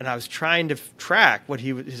going up. And I was trying to track what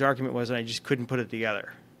his argument was, and I just couldn't put it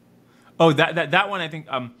together. Oh, that one, I think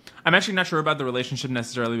I'm actually not sure about the relationship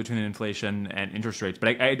necessarily between inflation and interest rates,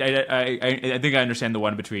 but I think I understand the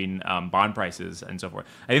one between bond prices and so forth.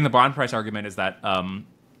 I think the bond price argument is that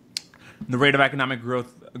the rate of economic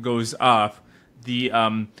growth goes up, the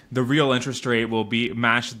real interest rate will be in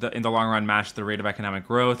the long run match the rate of economic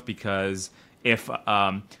growth, because if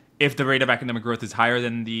the rate of economic growth is higher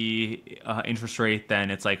than the interest rate,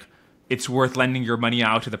 then it's worth lending your money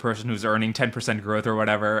out to the person who's earning 10% growth or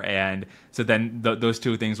whatever, and so then those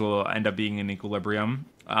two things will end up being in equilibrium.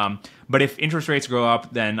 But if interest rates go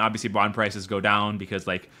up, then obviously bond prices go down, because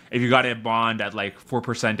like if you got a bond at like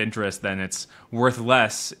 4% interest, then it's worth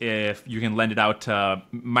less if you can lend it out to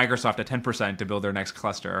Microsoft at 10% to build their next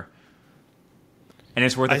cluster, and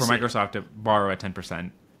it's worth it for Microsoft to borrow at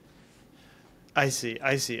 10%. I see.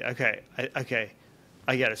 Okay.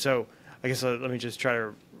 I get it. So I guess let me just try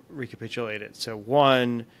to recapitulate it. So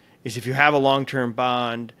one is, if you have a long-term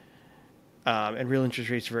bond and real interest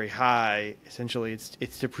rates are very high, essentially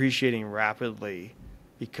it's depreciating rapidly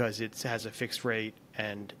because it has a fixed rate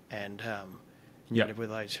and with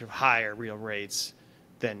like sort of higher real rates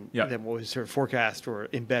than what was sort of forecast or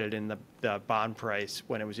embedded in the bond price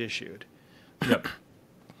when it was issued. Yep.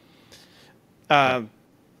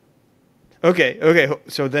 Okay.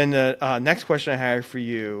 So then the next question I had for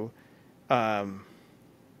you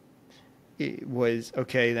it was,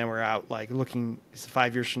 okay, then we're out like looking, it's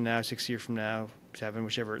 5 years from now, 6 years from now, 7,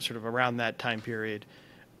 whichever, sort of around that time period.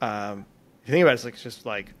 If you think about it, it's like just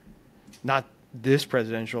like not this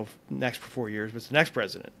presidential next 4 years, but it's the next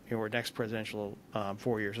president, or next presidential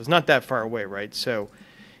 4 years. So it's not that far away, right? So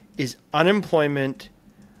is unemployment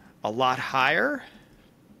a lot higher,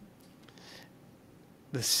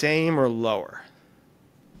 the same, or lower?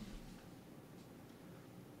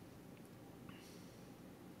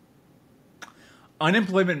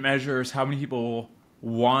 Unemployment measures how many people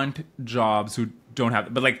want jobs who don't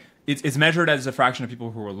have, but like it's measured as a fraction of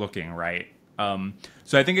people who are looking, right?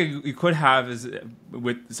 So I think you could have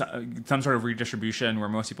with some sort of redistribution where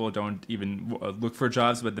most people don't even look for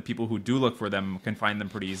jobs, but the people who do look for them can find them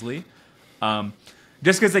pretty easily.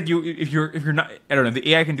 Just because like if you're not, I don't know,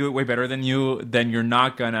 the AI can do it way better than you, then you're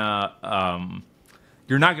not gonna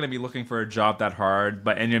be looking for a job that hard.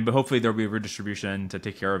 But hopefully there'll be a redistribution to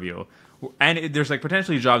take care of you. And there's like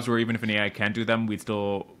potentially jobs where even if an AI can't do them, we'd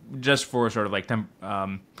still, just for sort of like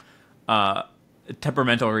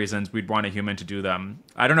temperamental reasons, we'd want a human to do them.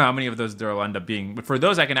 I don't know how many of those there'll end up being, but for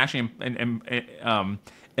those I can actually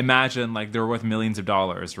imagine like they're worth millions of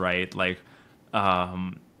dollars, right? Like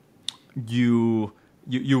you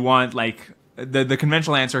want like the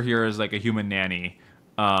conventional answer here is like a human nanny.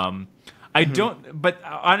 I don't, but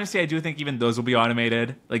honestly, I do think even those will be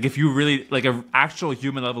automated. Like if you really like an actual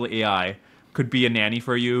human level AI could be a nanny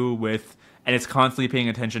for you and it's constantly paying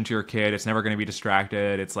attention to your kid. It's never going to be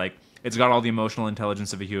distracted. It's like it's got all the emotional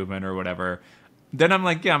intelligence of a human or whatever. Then I'm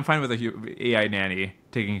like, yeah, I'm fine with a AI nanny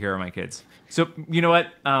taking care of my kids. So you know what?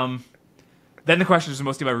 Then the question is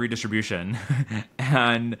mostly about redistribution,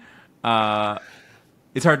 and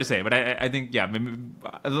it's hard to say. But I think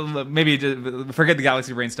maybe just forget the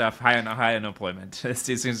galaxy brain stuff. High unemployment. It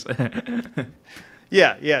seems.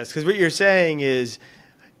 Yes, because what you're saying is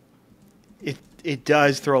it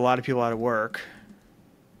does throw a lot of people out of work.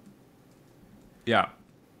 Yeah.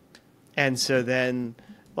 And so then,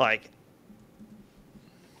 like,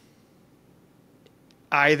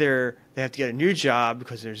 either they have to get a new job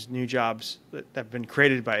because there's new jobs that have been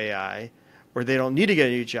created by AI, or they don't need to get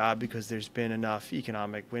a new job because there's been enough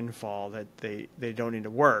economic windfall that they don't need to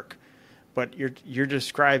work. But you're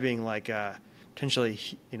describing like potentially,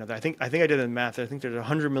 I think I did the math. I think there's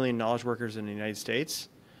 100 million knowledge workers in the United States.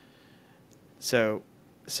 So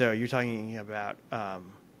you're talking about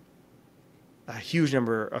a huge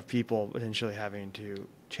number of people potentially having to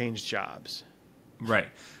change jobs. Right.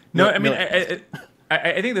 No, I mean,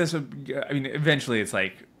 I think this would, I mean, eventually it's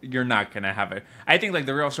like, you're not going to have it. I think like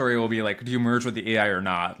the real story will be like, do you merge with the AI or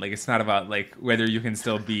not? Like, it's not about like whether you can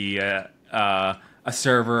still be a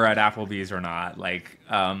server at Applebee's or not. Like,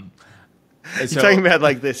 you're talking about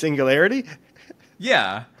like the singularity?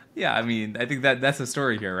 Yeah. Yeah. I mean, I think that's the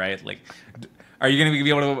story here, right? Like, are you going to be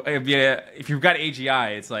able to if you've got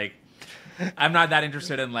AGI, it's like, I'm not that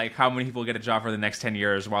interested in like how many people get a job for the next 10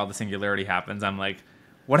 years while the singularity happens. I'm like,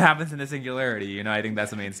 what happens in the singularity? I think that's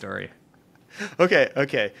the main story.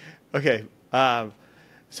 Okay.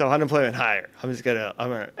 So unemployment higher.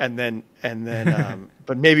 And then,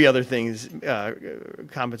 but maybe other things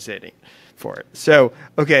compensating for it. So,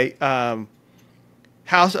 okay.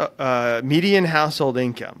 Median household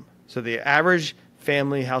income. So the average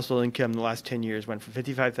family household income in the last 10 years went from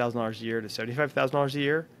 $55,000 a year to $75,000 a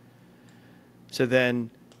year. So then,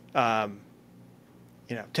 10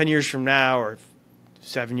 years from now or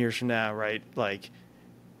 7 years from now, right? Like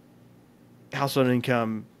household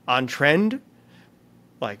income on trend,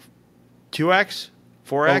 like 2x,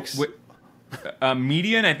 4x.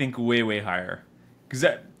 Median, I think way higher, because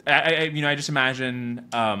I just imagine.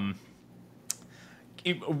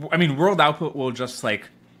 World output will just like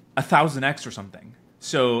 1,000x or something.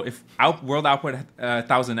 So if world output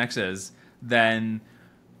 1,000x's, then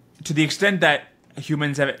to the extent that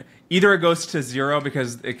humans have it, either it goes to zero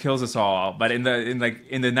because it kills us all, but in the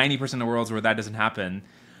 90% of worlds where that doesn't happen,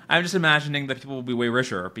 I'm just imagining that people will be way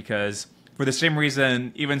richer because for the same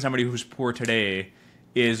reason, even somebody who's poor today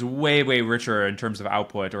is way richer in terms of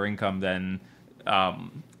output or income than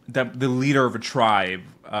the leader of a tribe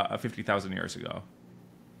 50,000 years ago.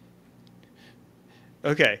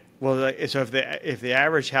 Okay. Well, so if the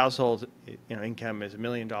average household income is $1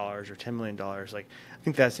 million or $10 million, like I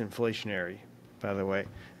think that's inflationary, by the way.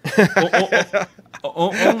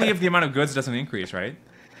 Only if the amount of goods doesn't increase, right?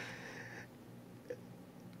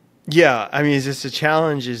 Yeah, I mean, it's just a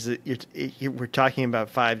challenge. Is that we're talking about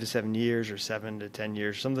 5 to 7 years or 7 to 10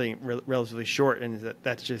 years, something relatively short, and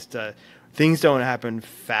that's just things don't happen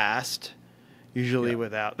fast. Usually,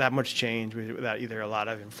 without that much change, without either a lot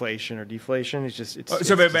of inflation or deflation, I think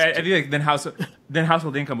like then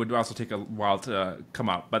household income would also take a while to come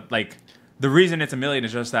up. But like the reason it's $1 million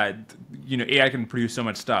is just that AI can produce so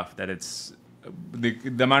much stuff that it's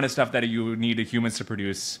the amount of stuff that you need humans to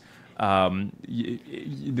produce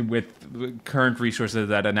with current resources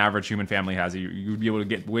that an average human family has. You'd be able to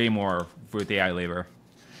get way more with AI labor.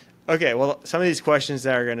 Okay, well, some of these questions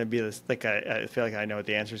that are going to be this, like I feel like I know what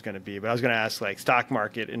the answer is going to be, but I was going to ask like stock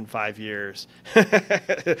market in 5 years. You're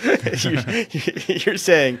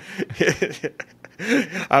saying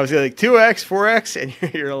I was like 2x, 4x, and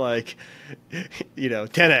you're like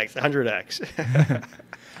 10x, 100x.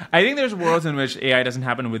 I think there's worlds in which AI doesn't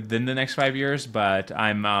happen within the next 5 years, but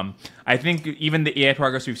I think even the AI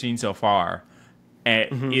progress we've seen so far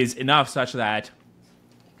is enough such that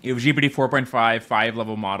if GPT 4.5, 5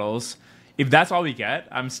 level models, if that's all we get,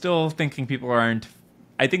 I'm still thinking people aren't.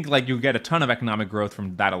 I think like you get a ton of economic growth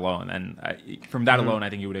from that alone, and from that alone, I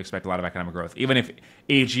think you would expect a lot of economic growth, even if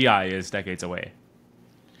AGI is decades away.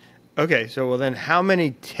 Okay, so well then, how many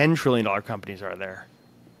 $10 trillion companies are there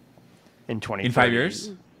in 2030? In 5 years?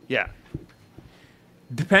 Yeah.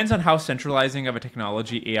 Depends on how centralizing of a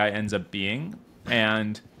technology AI ends up being,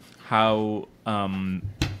 and how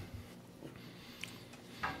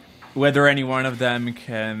whether any one of them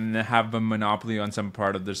can have a monopoly on some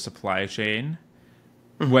part of the supply chain,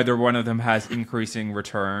 whether one of them has increasing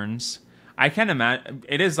returns. I can't imagine.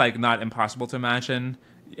 It is like not impossible to imagine.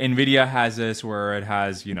 NVIDIA has this where it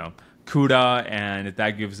has, CUDA, and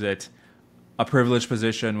that gives it a privileged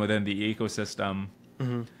position within the ecosystem.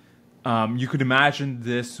 You could imagine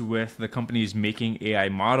this with the companies making AI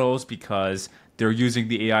models because they're using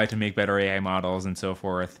the AI to make better AI models and so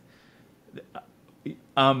forth.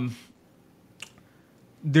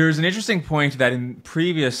 There's an interesting point that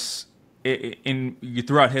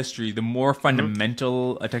throughout history, the more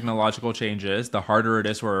fundamental a technological change is, the harder it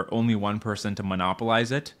is for only one person to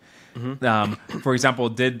monopolize it. For example,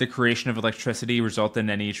 did the creation of electricity result in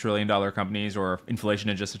any trillion-dollar companies or inflation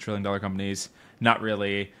in just trillion-dollar companies? Not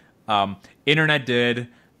really. Internet did,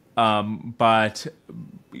 but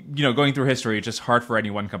going through history, it's just hard for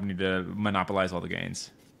any one company to monopolize all the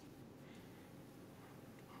gains.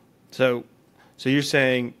 So you're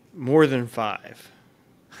saying more than 5?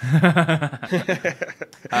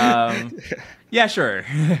 Yeah, sure.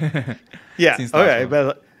 Yeah. Okay.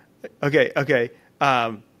 But okay.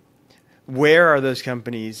 Where are those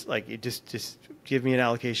companies? Like, just give me an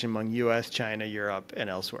allocation among U.S., China, Europe, and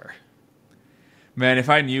elsewhere. Man, if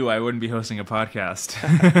I knew, I wouldn't be hosting a podcast.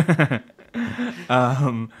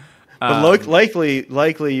 But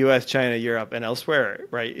likely U.S., China, Europe, and elsewhere,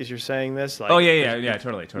 right? Is you're saying this? Like,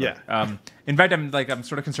 totally. Yeah. In fact, I'm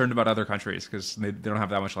sort of concerned about other countries because they don't have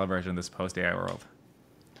that much leverage in this post-AI world.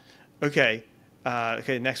 Okay.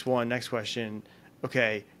 Next question.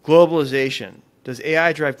 Okay. Globalization. Does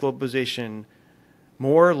AI drive globalization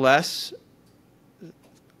more, less,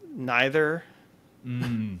 neither?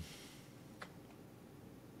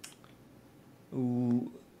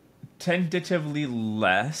 Tentatively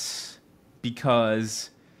less, because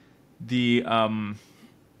the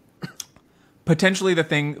potentially the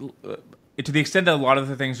thing, to the extent that a lot of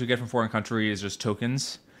the things we get from foreign countries is just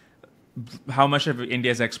tokens, how much of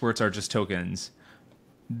India's exports are just tokens,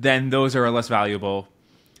 then those are less valuable.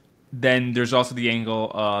 Then there's also the angle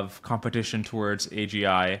of competition towards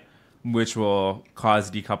AGI, which will cause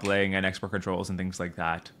decoupling and export controls and things like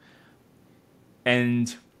that.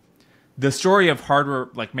 And the story of hardware,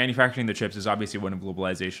 like manufacturing the chips, is obviously one of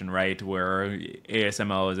globalization, right? Where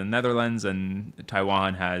ASML is in Netherlands and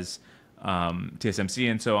Taiwan has TSMC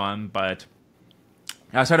and so on. But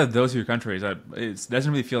outside of those two countries, it doesn't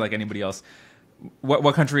really feel like anybody else.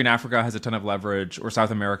 What country in Africa has a ton of leverage, or South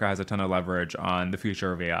America has a ton of leverage on the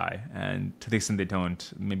future of AI? And to the extent they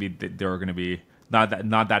don't, maybe they're going to be not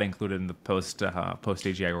that included in the post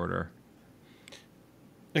AGI order.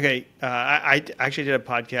 Okay, I actually did a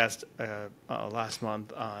podcast last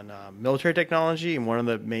month on military technology, and one of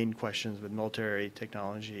the main questions with military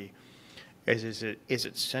technology is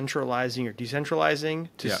it centralizing or decentralizing?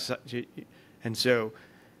 And so,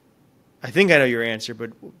 I think I know your answer, but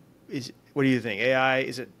what do you think? AI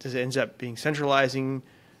does it end up being centralizing?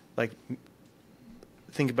 Like,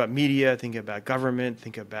 think about media, think about government,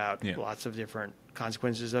 think about lots of different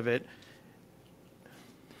consequences of it.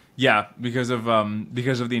 Yeah, because of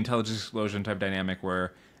the intelligence explosion type dynamic,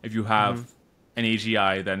 where if you have an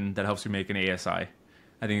AGI, then that helps you make an ASI.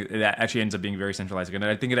 I think that actually ends up being very centralizing, and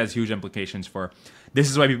I think it has huge implications for. This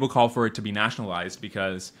is why people call for it to be nationalized,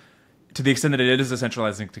 because to the extent that it is a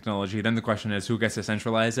centralizing technology, then the question is who gets to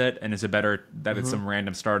centralize it, and is it better that it's some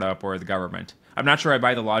random startup or the government? I'm not sure I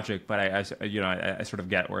buy the logic, but I sort of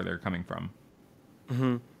get where they're coming from.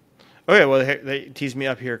 Okay, well, they tease me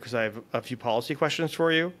up here because I have a few policy questions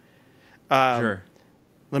for you. Sure.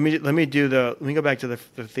 Let me go back to the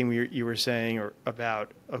thing you were saying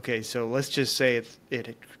about. Okay, so let's just say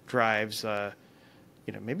it drives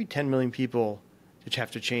maybe 10 million people to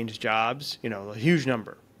have to change jobs. A huge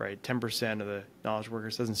number, right? 10% of the knowledge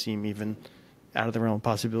workers doesn't seem even out of the realm of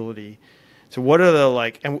possibility. So what are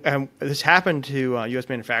the and this happened to U.S.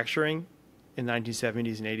 manufacturing in the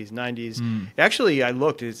 1970s and 80s and 90s. Actually, I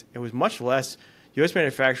looked, it was much less. U.S.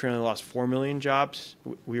 manufacturing only lost 4 million jobs.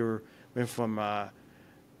 We went from, I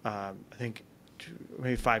think,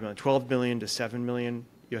 maybe 5 million, 12 million to 7 million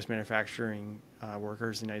U.S. manufacturing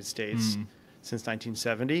workers in the United States since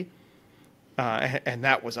 1970. And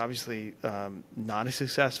that was obviously not a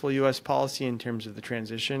successful U.S. policy in terms of the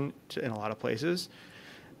transition in a lot of places.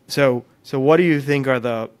 So what do you think are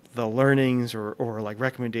the learnings or like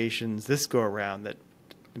recommendations this go around that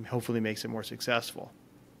hopefully makes it more successful?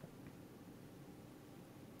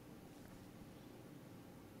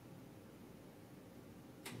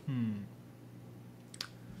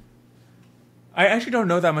 I actually don't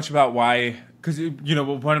know that much about why, because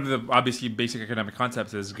one of the obviously basic economic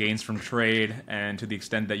concepts is gains from trade, and to the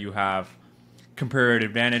extent that you have comparative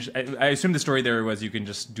advantage, I assume the story there was you can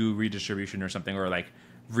just do redistribution or something, or like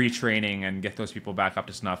retraining and get those people back up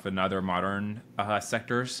to snuff in other modern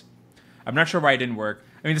sectors. I'm not sure why it didn't work.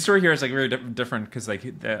 I mean, the story here is like very different because like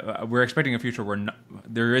we're expecting a future where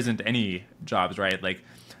there isn't any jobs, right? Like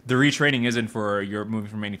the retraining isn't for you're moving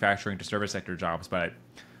from manufacturing to service sector jobs, but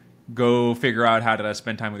go figure out how to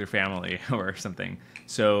spend time with your family or something.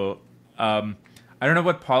 So I don't know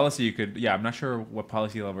what policy you could. Yeah, I'm not sure what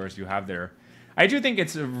policy levers you have there. I do think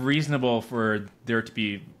it's reasonable for there to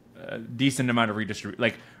be a decent amount of redistribution.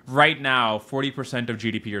 Like right now, 40% of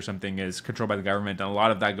GDP or something is controlled by the government, and a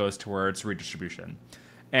lot of that goes towards redistribution.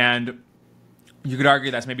 And you could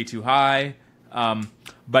argue that's maybe too high.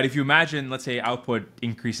 But if you imagine, let's say output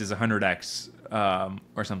increases 100x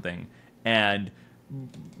or something, and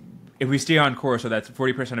if we stay on course, so that's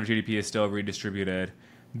 40% of GDP is still redistributed,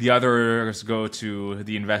 the others go to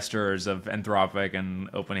the investors of Anthropic and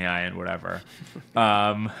OpenAI and whatever.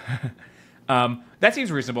 That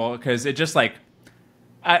seems reasonable because it just like,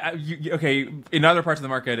 okay, in other parts of the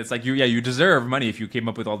market, it's like you deserve money if you came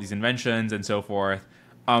up with all these inventions and so forth.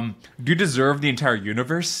 Do you deserve the entire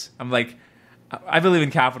universe? I'm like, I believe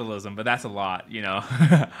in capitalism, but that's a lot, you know.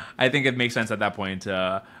 I think it makes sense at that point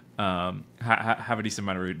to have a decent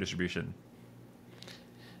amount of redistribution.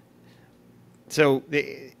 So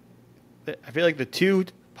I feel like the two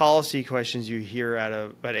policy questions you hear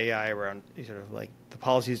about AI around sort of like the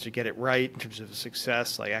policies to get it right in terms of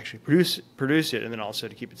success, like actually produce it, and then also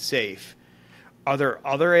to keep it safe. Are there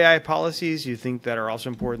other AI policies you think that are also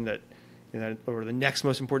important that, you know, or the next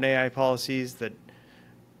most important AI policies that,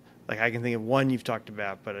 like I can think of one you've talked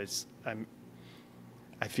about, but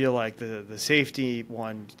I feel like the safety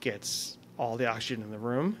one gets all the oxygen in the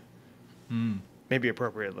room, maybe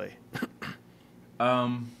appropriately.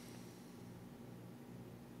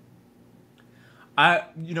 I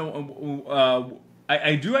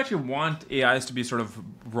do actually want AIs to be sort of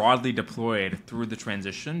broadly deployed through the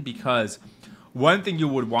transition, because one thing you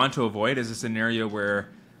would want to avoid is a scenario where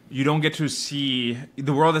you don't get to see,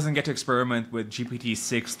 the world doesn't get to experiment with GPT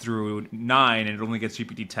 6 through 9 and it only gets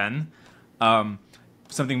GPT 10,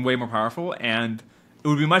 something way more powerful. And it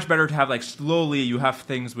would be much better to have, like, slowly you have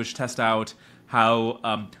things which test out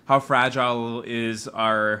how fragile is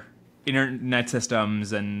our internet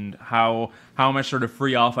systems and how much sort of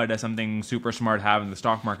free alpha does something super smart have in the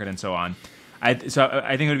stock market and so on. So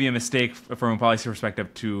I think it would be a mistake from a policy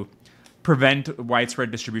perspective to prevent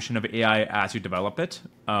widespread distribution of AI as you develop it.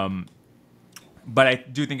 But I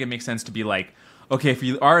do think it makes sense to be like, okay, if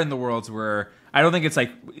you are in the worlds where, I don't think it's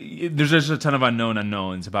like, there's just a ton of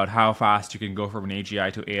unknowns about how fast you can go from an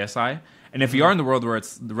AGI to ASI. And if you are in the world where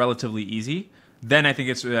it's relatively easy, then I think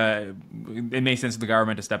it makes sense for the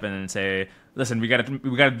government to step in and say, listen, we got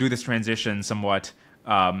to do this transition somewhat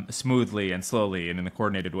smoothly and slowly and in a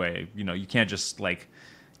coordinated way. You know, you can't just make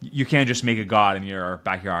a god in your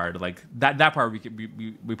backyard. Like that part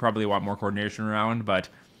we probably want more coordination around, but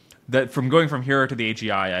from going from here to the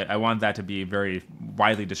AGI, I want that to be very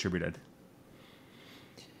widely distributed.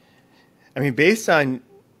 I mean, based on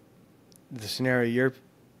the scenario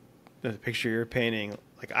the picture you're painting,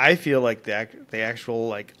 like I feel like the actual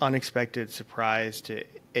like unexpected surprise to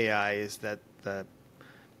AI is that the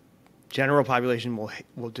general population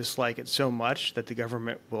will dislike it so much that the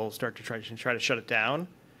government will start to try to shut it down.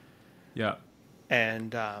 Yeah.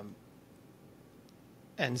 And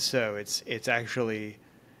so it's actually,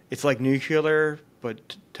 it's like nuclear,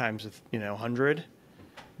 but times 100.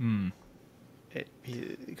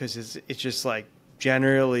 Because it's just like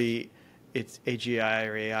generally it's AGI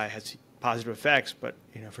or AI has positive effects, but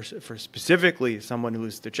for specifically someone who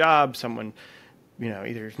loses their job, someone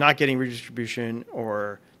either is not getting redistribution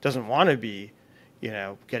or doesn't want to be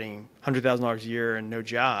getting $100,000 a year and no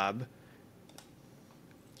job,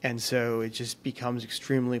 and so it just becomes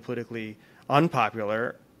extremely politically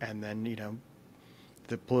unpopular, and then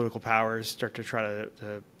the political powers start to try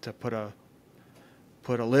to put a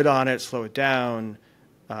lid on it, slow it down,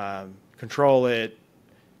 control it,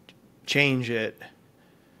 change it.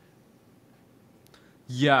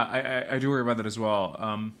 Yeah, I do worry about that as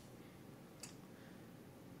well.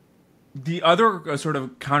 The other sort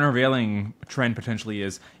of countervailing trend potentially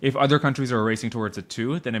is if other countries are racing towards it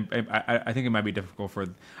too, then I think it might be difficult for.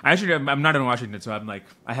 I'm not in Washington, so I'm like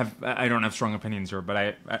I don't have strong opinions here, but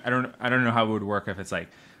I don't know how it would work if it's like,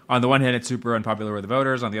 on the one hand it's super unpopular with the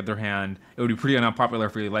voters, on the other hand it would be pretty unpopular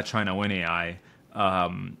if we let China win AI,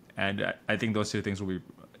 and I think those two things will be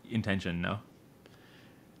in tension. No.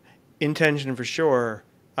 In tension for sure.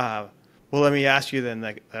 Well, let me ask you then.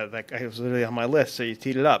 Like I was literally on my list, so you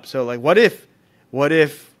teed it up. So, like, what if,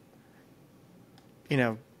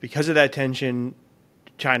 because of that tension,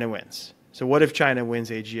 China wins? So, what if China wins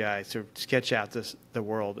AGI? So, sketch out the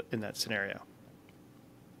world in that scenario.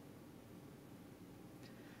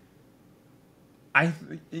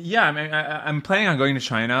 Yeah, I mean, I'm planning on going to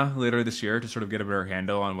China later this year to sort of get a better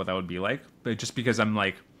handle on what that would be like. But just because I'm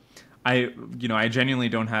like, I genuinely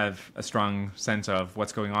don't have a strong sense of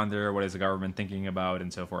what's going on there, what is the government thinking about,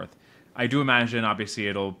 and so forth. I do imagine, obviously,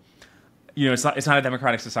 it'll, it's not a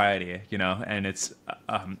democratic society, and it's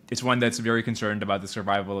one that's very concerned about the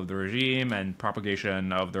survival of the regime and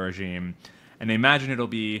propagation of the regime, and I imagine it'll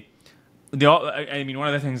be, I mean, one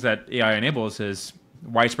of the things that AI enables is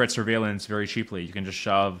widespread surveillance very cheaply. You can just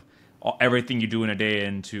shove everything you do in a day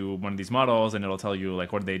into one of these models, and it'll tell you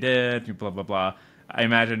like what they did, blah blah blah. I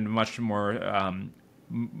imagine much more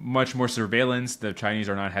surveillance. The Chinese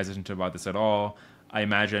are not hesitant about this at all. I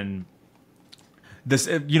imagine this,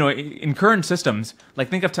 in current systems, like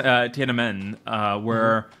think of Tiananmen,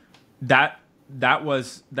 where that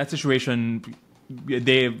situation,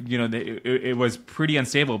 it was pretty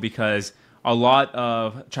unstable because a lot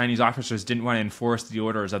of Chinese officers didn't want to enforce the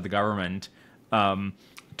orders of the government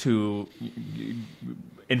to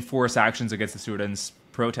enforce actions against the students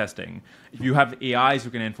protesting. If you have AIs who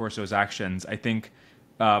can enforce those actions, I think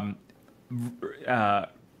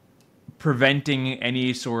preventing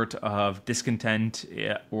any sort of discontent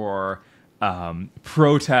or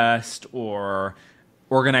protest or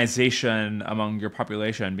organization among your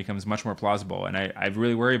population becomes much more plausible. And I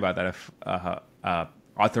really worry about that if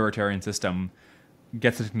authoritarian system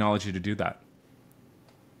gets the technology to do that.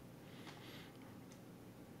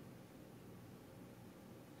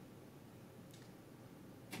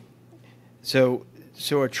 So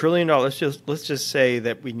 $1 trillion. Let's just say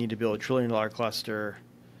that we need to build $1 trillion cluster,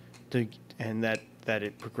 and that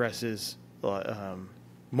it progresses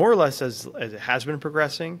more or less as it has been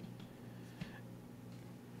progressing.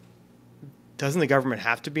 Doesn't the government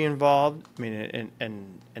have to be involved? I mean,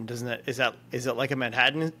 and doesn't that is it like a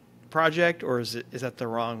Manhattan Project, or is that the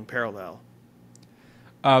wrong parallel?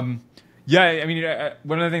 Yeah, I mean,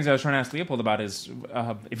 one of the things I was trying to ask Leopold about is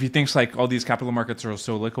if he thinks like all these capital markets are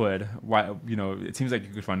so liquid, why, it seems like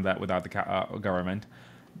you could fund that without the government.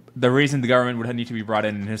 The reason the government would need to be brought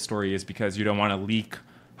in his story is because you don't want to leak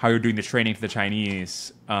how you're doing the training to the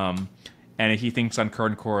Chinese. And he thinks on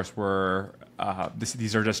current course where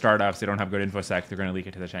these are just startups, they don't have good infosec, they're going to leak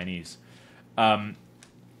it to the Chinese. The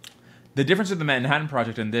difference with the Manhattan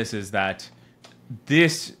Project in this is that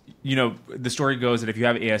this, the story goes that if you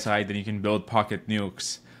have ASI, then you can build pocket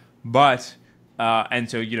nukes. But, and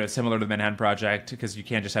so, similar to the Manhattan Project, because you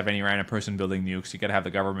can't just have any random person building nukes, you got to have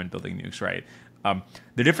the government building nukes, right?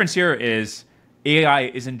 The difference here is AI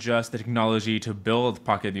isn't just the technology to build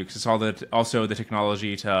pocket nukes, it's also the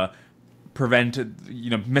technology to prevent,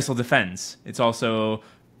 missile defense. It's also,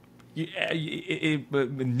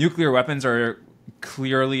 nuclear weapons are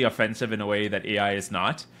clearly offensive in a way that AI is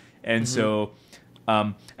not. And so,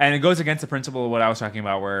 and it goes against the principle of what I was talking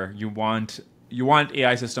about, where you want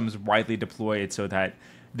AI systems widely deployed so that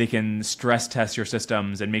they can stress test your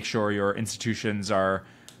systems and make sure your institutions are,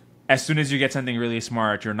 as soon as you get something really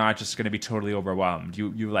smart, you're not just going to be totally overwhelmed.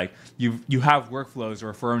 You have workflows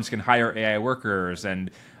where firms can hire AI workers, and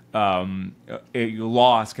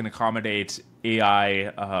laws can accommodate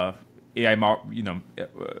AIs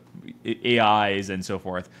and so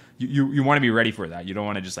forth. You want to be ready for that. You don't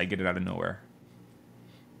want to just like get it out of nowhere.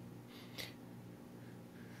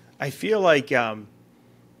 I feel like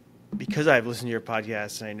because I've listened to your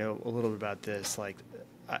podcast and I know a little bit about this, like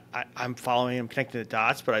I'm connecting the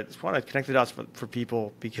dots, but I just want to connect the dots for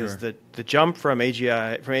people because Sure. the jump from AI to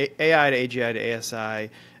AGI to ASI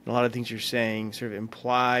and a lot of things you're saying sort of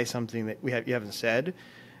imply something that you haven't said.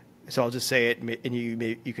 So I'll just say it, and you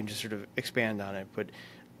can just sort of expand on it. But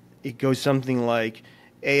it goes something like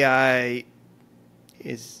AI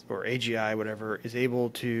or AGI, whatever, is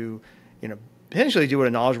able to, potentially do what a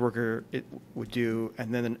knowledge worker would do,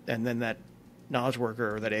 and then that knowledge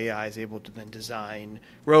worker or that AI is able to then design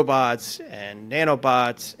robots and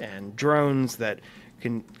nanobots and drones that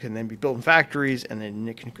can then be built in factories, and then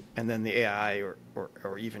the AI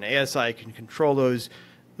or even ASI can control those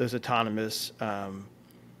autonomous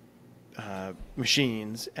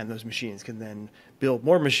machines, and those machines can then build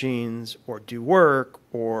more machines or do work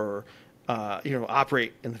or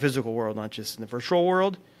operate in the physical world, not just in the virtual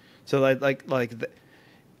world. So I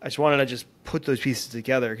just wanted to just put those pieces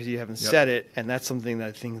together because you haven't said it, and that's something that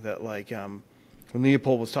I think that when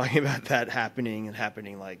Leopold was talking about that happening, I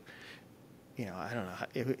don't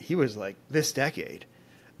know, he was like this decade.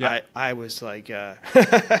 Yeah. I was like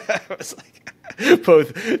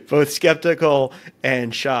both skeptical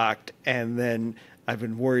and shocked, and then I've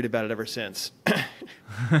been worried about it ever since.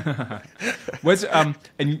 And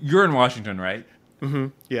you're in Washington, right? Mm-hmm.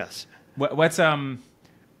 Yes. What's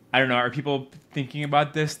I don't know. Are people thinking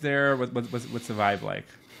about this there? What's the vibe like?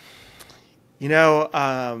 You know,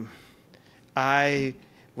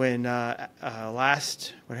 when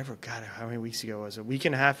last, whatever, God, how many weeks ago was it? A week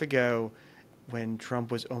and a half ago, when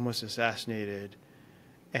Trump was almost assassinated,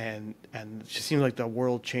 and it just seemed like the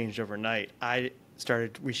world changed overnight. I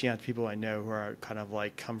started reaching out to people I know who are kind of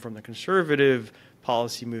like come from the conservative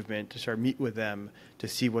policy movement to start meet with them to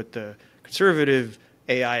see what the conservative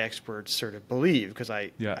AI experts sort of believe. Because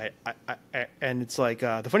I and it's like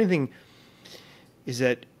the funny thing is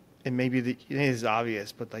that, and maybe this is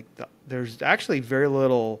obvious, but like there's actually very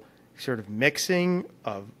little sort of mixing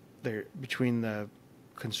of between the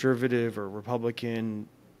conservative or Republican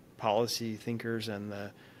policy thinkers and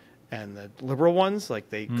the liberal ones.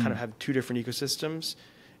 Like they kind of have two different ecosystems,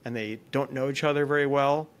 and they don't know each other very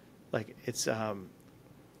well. Like it's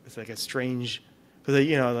like a strange, because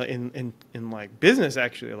you know, in like business,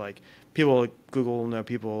 actually, like people at Google know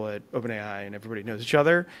people at OpenAI, and everybody knows each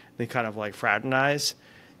other. They kind of like fraternize.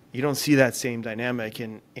 You don't see that same dynamic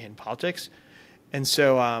in politics, and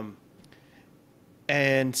so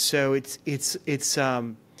it's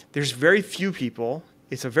there's very few people.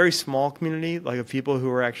 It's a very small community, like of people who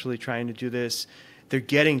are actually trying to do this. They're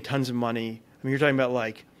getting tons of money. I mean, you're talking about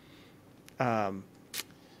like,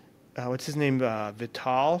 what's his name?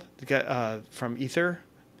 Vital, the guy from Ether.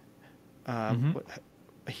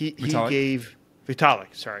 He gave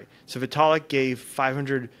Vitalik. Sorry. So Vitalik gave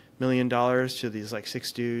 $500 million to these like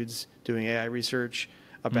 6 dudes doing AI research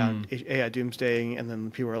about AI doomsdaying, and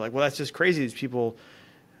then people were like, "Well, that's just crazy. These people,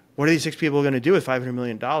 what are these 6 people going to do with $500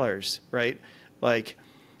 million, right?" Like,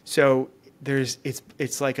 so the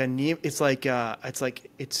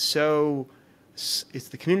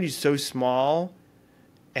community's so small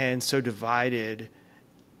and so divided,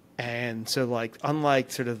 and so like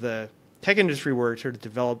unlike sort of the tech industry where it sort of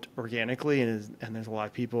developed organically and there's a lot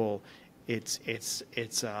of people, it's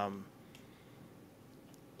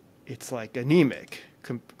like anemic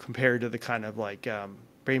compared to the kind of like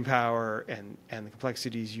brain power and the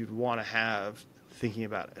complexities you'd want to have thinking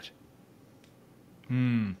about it.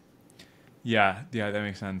 Yeah, that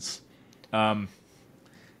makes sense.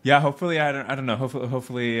 Hopefully, I don't know.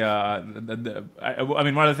 Hopefully, I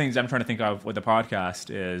mean, one of the things I'm trying to think of with the podcast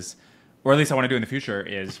is, or at least I want to do in the future,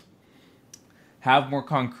 is have more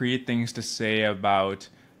concrete things to say about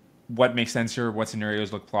what makes sense here, what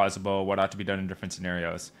scenarios look plausible, what ought to be done in different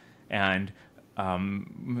scenarios. And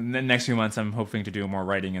in the next few months, I'm hoping to do more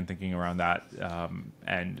writing and thinking around that.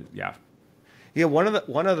 One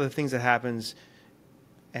of the things that happens,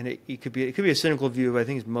 and it could be a cynical view, but I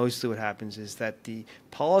think it's mostly what happens, is that the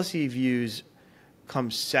policy views come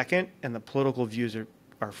second and the political views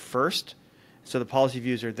are first. So the policy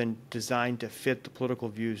views are then designed to fit the political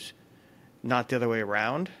views, not the other way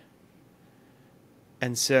around.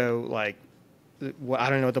 And so, like, I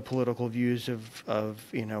don't know what the political views of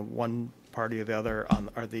one party or the other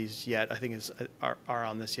are these yet. I think are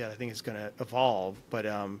on this yet. I think it's going to evolve, but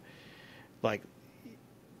like,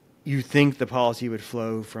 you think the policy would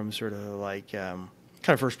flow from sort of like kind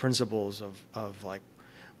of first principles of like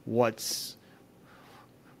what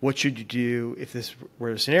should you do if this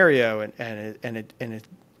were a scenario, and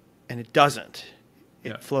it doesn't.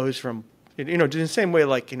 It flows from in the same way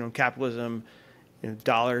like capitalism,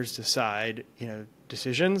 dollars decide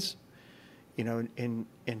decisions. In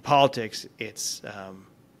politics it's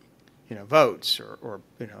votes or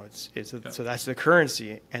so that's the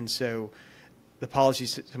currency, and so the policy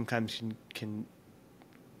sometimes can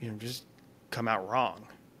just come out wrong.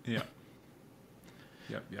 Yeah.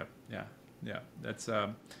 That's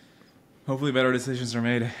hopefully better decisions are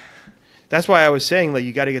made. That's why I was saying, like,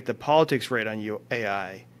 you got to get the politics right on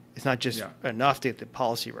AI. It's not just enough to get the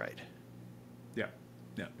policy right.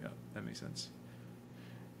 Yeah, that makes sense.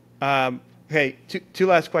 Okay, two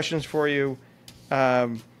last questions for you.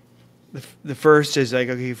 The first is like,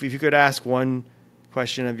 okay, if you could ask one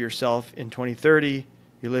question of yourself in 2030,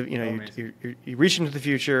 you reach into the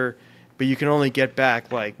future, but you can only get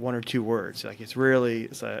back like 1 or 2 words. Like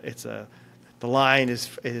the line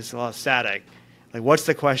is a lot static. Like, what's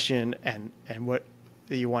the question and what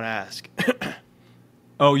do you want to ask?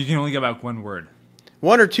 Oh, you can only get back 1 word.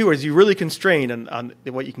 1 or 2 words. You're really constrained on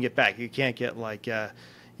what you can get back. You can't get like a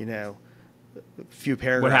few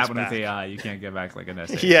paragraphs. What happened back with AI? You can't get back like an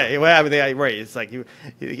essay. Yeah, what happened with AI? Right. It's like you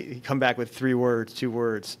come back with 3 words, 2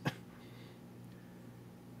 words.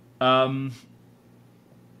 Okay,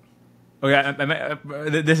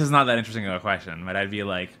 this is not that interesting of a question, but I'd be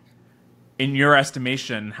like, in your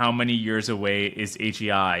estimation, how many years away is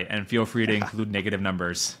HEI? And feel free to include negative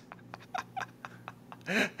numbers.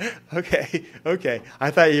 Okay.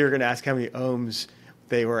 I thought you were going to ask how many ohms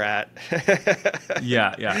they were at.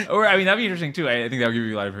 Yeah. Or I mean, that'd be interesting too. I think that would give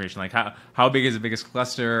you a lot of information, like how big is the biggest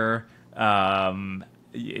cluster, in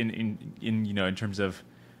terms of.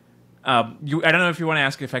 I don't know if you want to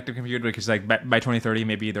ask effective compute, because like by 2030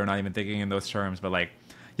 maybe they're not even thinking in those terms, but like,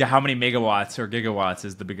 yeah, how many megawatts or gigawatts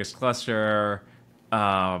is the biggest cluster?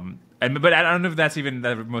 But I don't know if that's even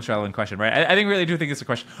the most relevant question, right? I think really do think it's a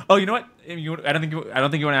question. Oh, you know what? I don't think you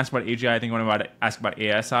want to ask about AGI. I think you want to ask about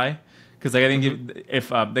ASI, because like I think if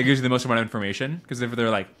that gives you the most amount of information. Because if they're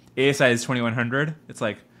like ASI is 2100, it's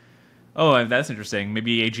like, oh, that's interesting.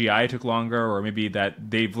 Maybe AGI took longer, or maybe that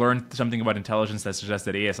they've learned something about intelligence that suggests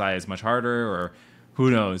that ASI is much harder, or who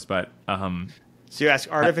knows. But so you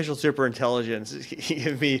ask artificial superintelligence.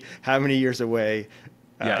 Give me how many years away.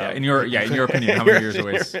 In your opinion, how many years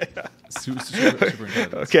away is super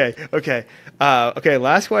intelligence? Okay.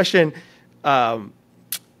 Last question.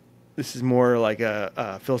 This is more like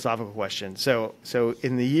a philosophical question. So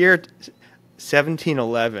in the year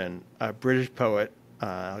 1711, a British poet,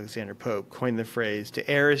 Alexander Pope, coined the phrase, "To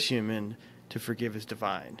err is human, to forgive is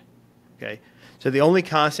divine." Okay. So the only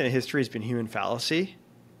constant in history has been human fallacy.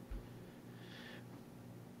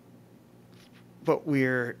 But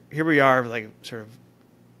here we are, like sort of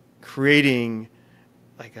creating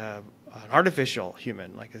like an artificial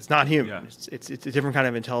human, like it's not human. Yeah. It's a different kind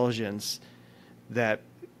of intelligence that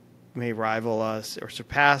may rival us or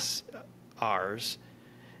surpass ours,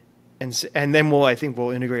 and then I think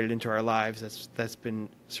we'll integrate it into our lives. That's been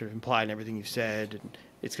sort of implied in everything you've said, and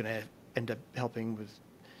it's going to end up helping with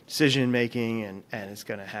decision making, and it's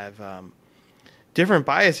going to have different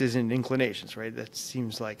biases and inclinations, right? That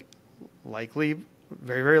seems like likely,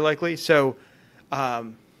 very, very likely. So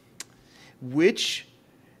which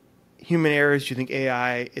human errors do you think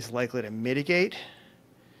AI is likely to mitigate,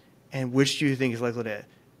 and which do you think is likely to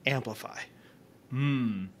amplify?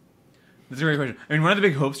 That's a great question. I mean, one of the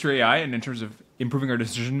big hopes for AI, and in terms of improving our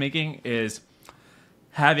decision making, is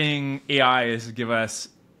having AI give us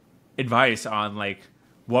advice on like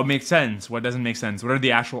what makes sense, what doesn't make sense, what are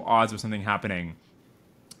the actual odds of something happening,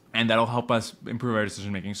 and that'll help us improve our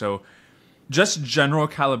decision making. So, just general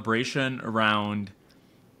calibration around.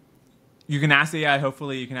 You can ask the AI,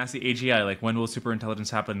 hopefully you can ask the AGI, like, when will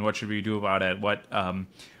superintelligence happen? What should we do about it? What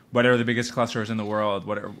are the biggest clusters in the world?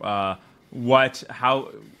 Should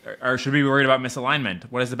we be worried about misalignment?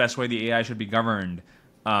 What is the best way the AI should be governed?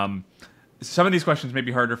 Some of these questions may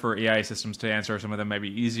be harder for AI systems to answer. Some of them might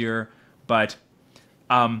be easier. But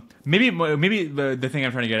maybe the thing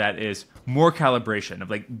I'm trying to get at is more calibration of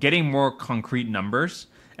like getting more concrete numbers,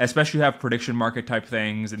 especially if you have prediction market type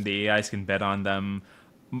things and the AIs can bet on them.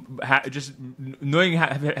 Just knowing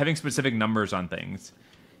having specific numbers on things,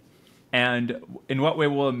 and in what way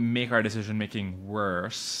will it make our decision making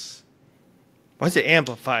worse? Once it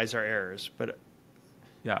amplifies our errors, but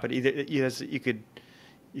yeah, but either you can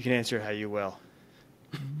answer it how you will.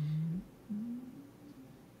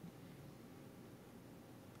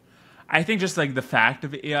 I think just like the fact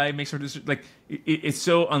of AI makes our decision, like it's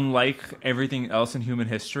so unlike everything else in human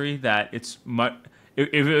history that it's much.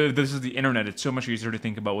 If this is the internet, it's so much easier to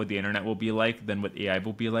think about what the internet will be like than what AI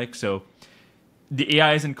will be like. So the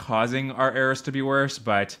AI isn't causing our errors to be worse,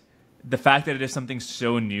 but the fact that it is something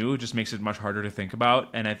so new just makes it much harder to think about.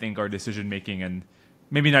 And I think our decision making, and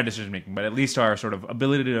maybe not decision making, but at least our sort of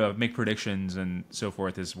ability to make predictions and so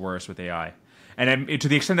forth is worse with AI. And to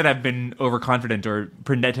the extent that I've been overconfident or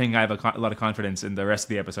pretending I have a lot of confidence in the rest of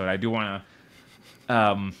the episode, I do want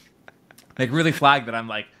to like really flag that I'm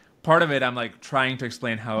like, part of it, I'm like trying to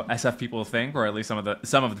explain how SF people think, or at least some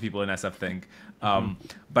of the people in SF think.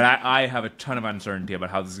 But I have a ton of uncertainty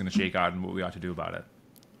about how this is going to shake out and what we ought to do about it.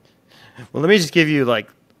 Well, let me just give you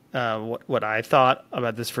like what I thought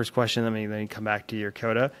about this first question. Let me come back to your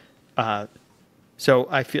coda. So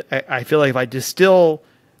I feel like if I distill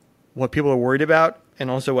what people are worried about,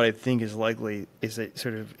 and also what I think is likely, is that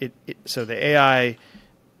sort of so the AI,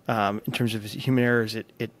 in terms of human errors,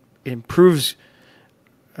 it improves.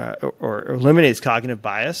 Or eliminates cognitive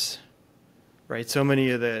bias, right? So many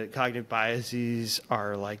of the cognitive biases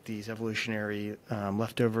are like these evolutionary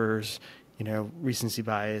leftovers, recency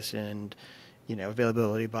bias and,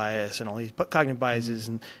 availability bias and all these cognitive biases.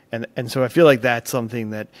 And so I feel like that's something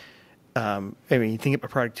that, you think about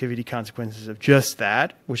productivity consequences of just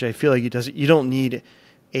that, which I feel like you don't need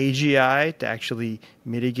AGI to actually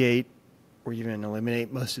mitigate or even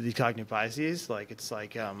eliminate most of these cognitive biases. Like it's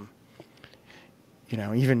like,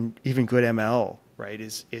 even good ML, right,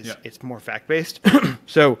 is it's more fact based.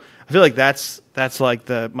 So I feel like that's like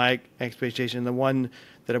my expectation. The one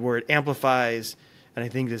that where it amplifies and I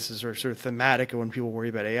think this is sort of thematic of when people worry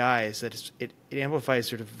about AI, is that it amplifies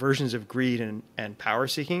sort of versions of greed and power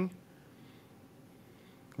seeking.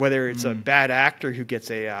 Whether it's a bad actor who gets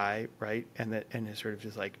AI, right, and is sort of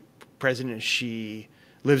just like President Xi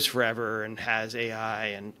lives forever and has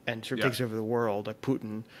AI and sort of takes over the world, like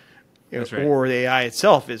Putin, That's right. or the AI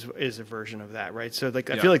itself is a version of that, right? So like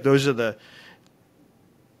I feel like those are but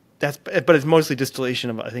it's mostly distillation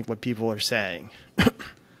of I think what people are saying.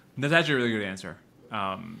 That's actually a really good answer.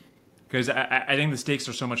 Because I think the stakes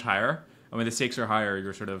are so much higher. And when the stakes are higher,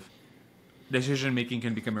 your sort of decision making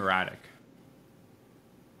can become erratic.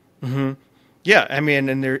 Mm-hmm. Yeah, I mean,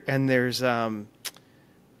 and there's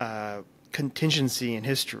contingency in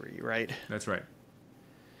history, right? That's right.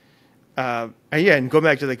 And going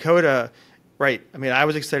back to the coda, right? I mean, I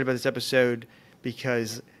was excited about this episode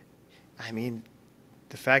because, I mean,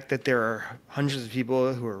 the fact that there are hundreds of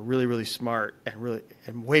people who are really, really smart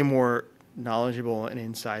and way more knowledgeable and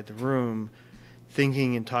inside the room,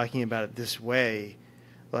 thinking and talking about it this way,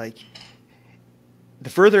 like the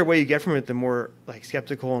further away you get from it, the more like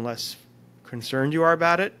skeptical and less concerned you are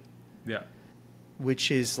about it. Yeah.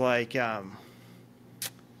 Which is like, I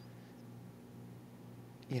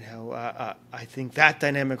think that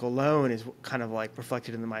dynamic alone is kind of like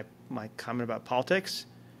reflected in my comment about politics.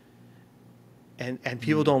 And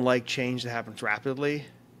people don't like change that happens rapidly.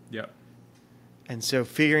 Yeah. And so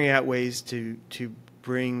figuring out ways to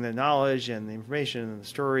bring the knowledge and the information and the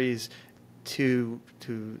stories to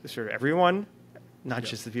sort of everyone, not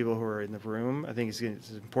just the people who are in the room, I think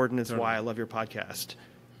it's important. It's why I love your podcast.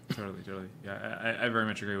 Totally. Yeah, I very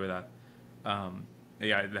much agree with that.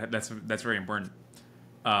 That's very important.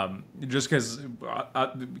 Just because,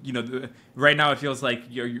 right now it feels like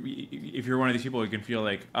if you're one of these people, you can feel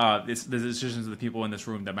like the decisions of the people in this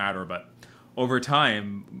room that matter. But over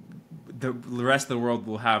time, the rest of the world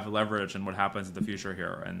will have leverage in what happens in the future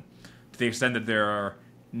here. And to the extent that they're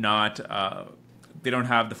not, they don't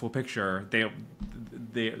have the full picture.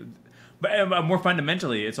 But more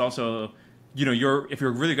fundamentally, it's also, if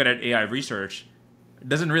you're really good at AI research, it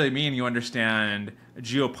doesn't really mean you understand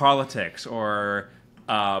geopolitics or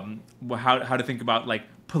how to think about like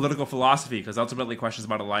political philosophy, because ultimately questions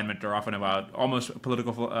about alignment are often about almost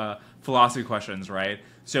political philosophy questions, right?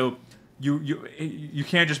 So you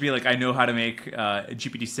can't just be like, I know how to make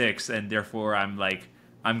GPT-6 and therefore I'm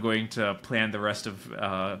going to plan the rest of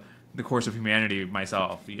the course of humanity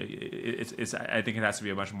myself. I think it has to be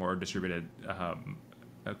a much more distributed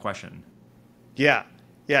question. Yeah.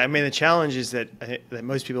 I mean, the challenge is that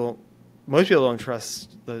most people don't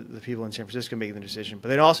trust the people in San Francisco making the decision, but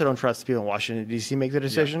they also don't trust the people in Washington, D.C. make the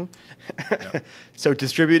decision. Yeah. So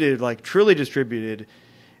distributed, like truly distributed,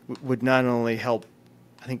 would not only help,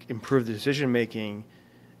 I think, improve the decision making,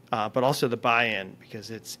 but also the buy-in, because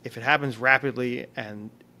if it happens rapidly and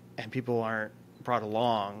people aren't brought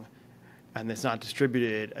along, and it's not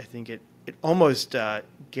distributed, I think it almost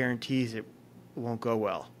guarantees it won't go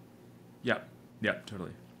well. Yeah,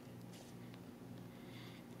 totally.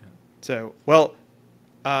 So, well,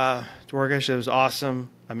 Dwarkesh, it was awesome.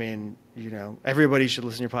 I mean, everybody should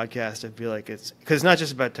listen to your podcast. I feel like because it's not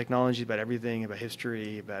just about technology, about everything, about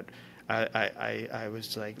history, about. I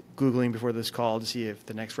was like Googling before this call to see if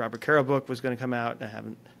the next Robert Caro book was going to come out, and I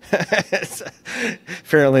haven't.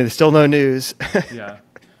 Apparently, there's still no news. Yeah.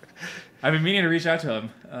 I've been meaning to reach out to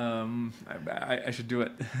him. I should do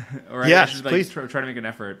it. Or yeah, I should please try to make an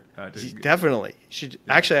effort. Definitely. Should.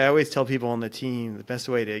 Yeah. Actually, I always tell people on the team the best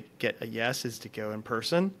way to get a yes is to go in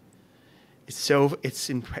person. It's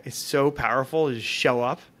so powerful to just show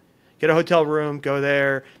up, get a hotel room, go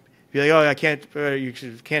there, be like, oh, I can't. You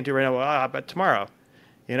can't do it right now. Well, but tomorrow,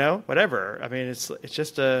 whatever. I mean, it's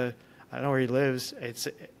just I don't know where he lives.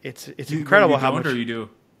 It's incredible how much. Or you do.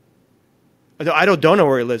 I don't know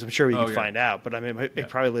where he lives. I'm sure we can find out. But I mean, he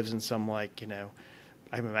probably lives in some I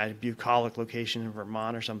imagine bucolic location in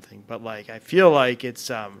Vermont or something. But I feel like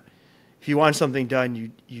it's if you want something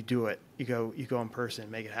done, you do it. You go in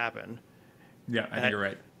person, make it happen. Yeah, I think you're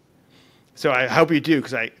right. So I hope you do,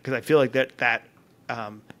 because I feel like that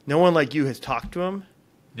no one like you has talked to him.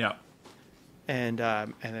 Yeah. And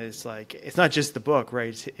it's it's not just the book,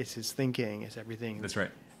 right? It's his thinking, it's everything. That's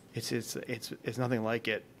right. It's nothing like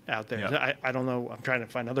it out there. Yeah. I don't know. I'm trying to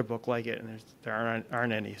find another book like it, and there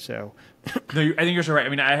aren't any. So, no, I think you're so right. I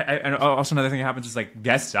mean, and also another thing that happens is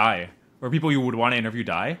guests die, or people you would want to interview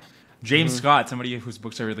die. James Scott, somebody whose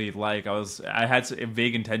books I really like. I had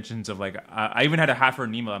vague intentions of I even had a half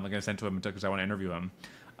an email I'm going to send to him because I want to interview him.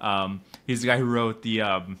 He's the guy who wrote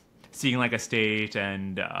the Seeing Like a State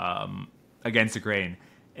and Against the Grain,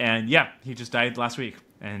 and yeah, he just died last week,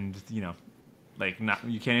 and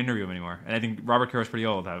you can't interview him anymore. And I think Robert Caro's pretty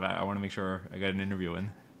old. I want to make sure I get an interview in.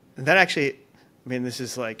 And that actually, I mean, this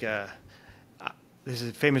is like there's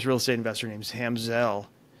a famous real estate investor named Sam Zell,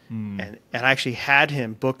 and I actually had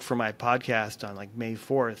him booked for my podcast on like May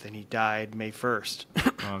 4th, and he died May 1st.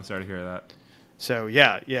 Oh, I'm sorry to hear that. So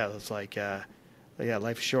yeah, it's like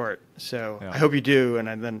life's short. So Yeah. I hope you do, and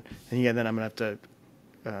then I'm gonna have to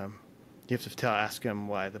you have to ask him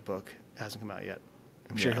why the book hasn't come out yet.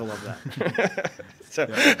 I'm sure he'll love that. So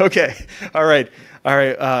okay, all right.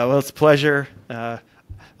 Well, it's a pleasure.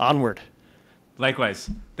 Onward. Likewise.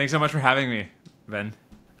 Thanks so much for having me, Ben.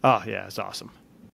 Oh yeah, it's awesome.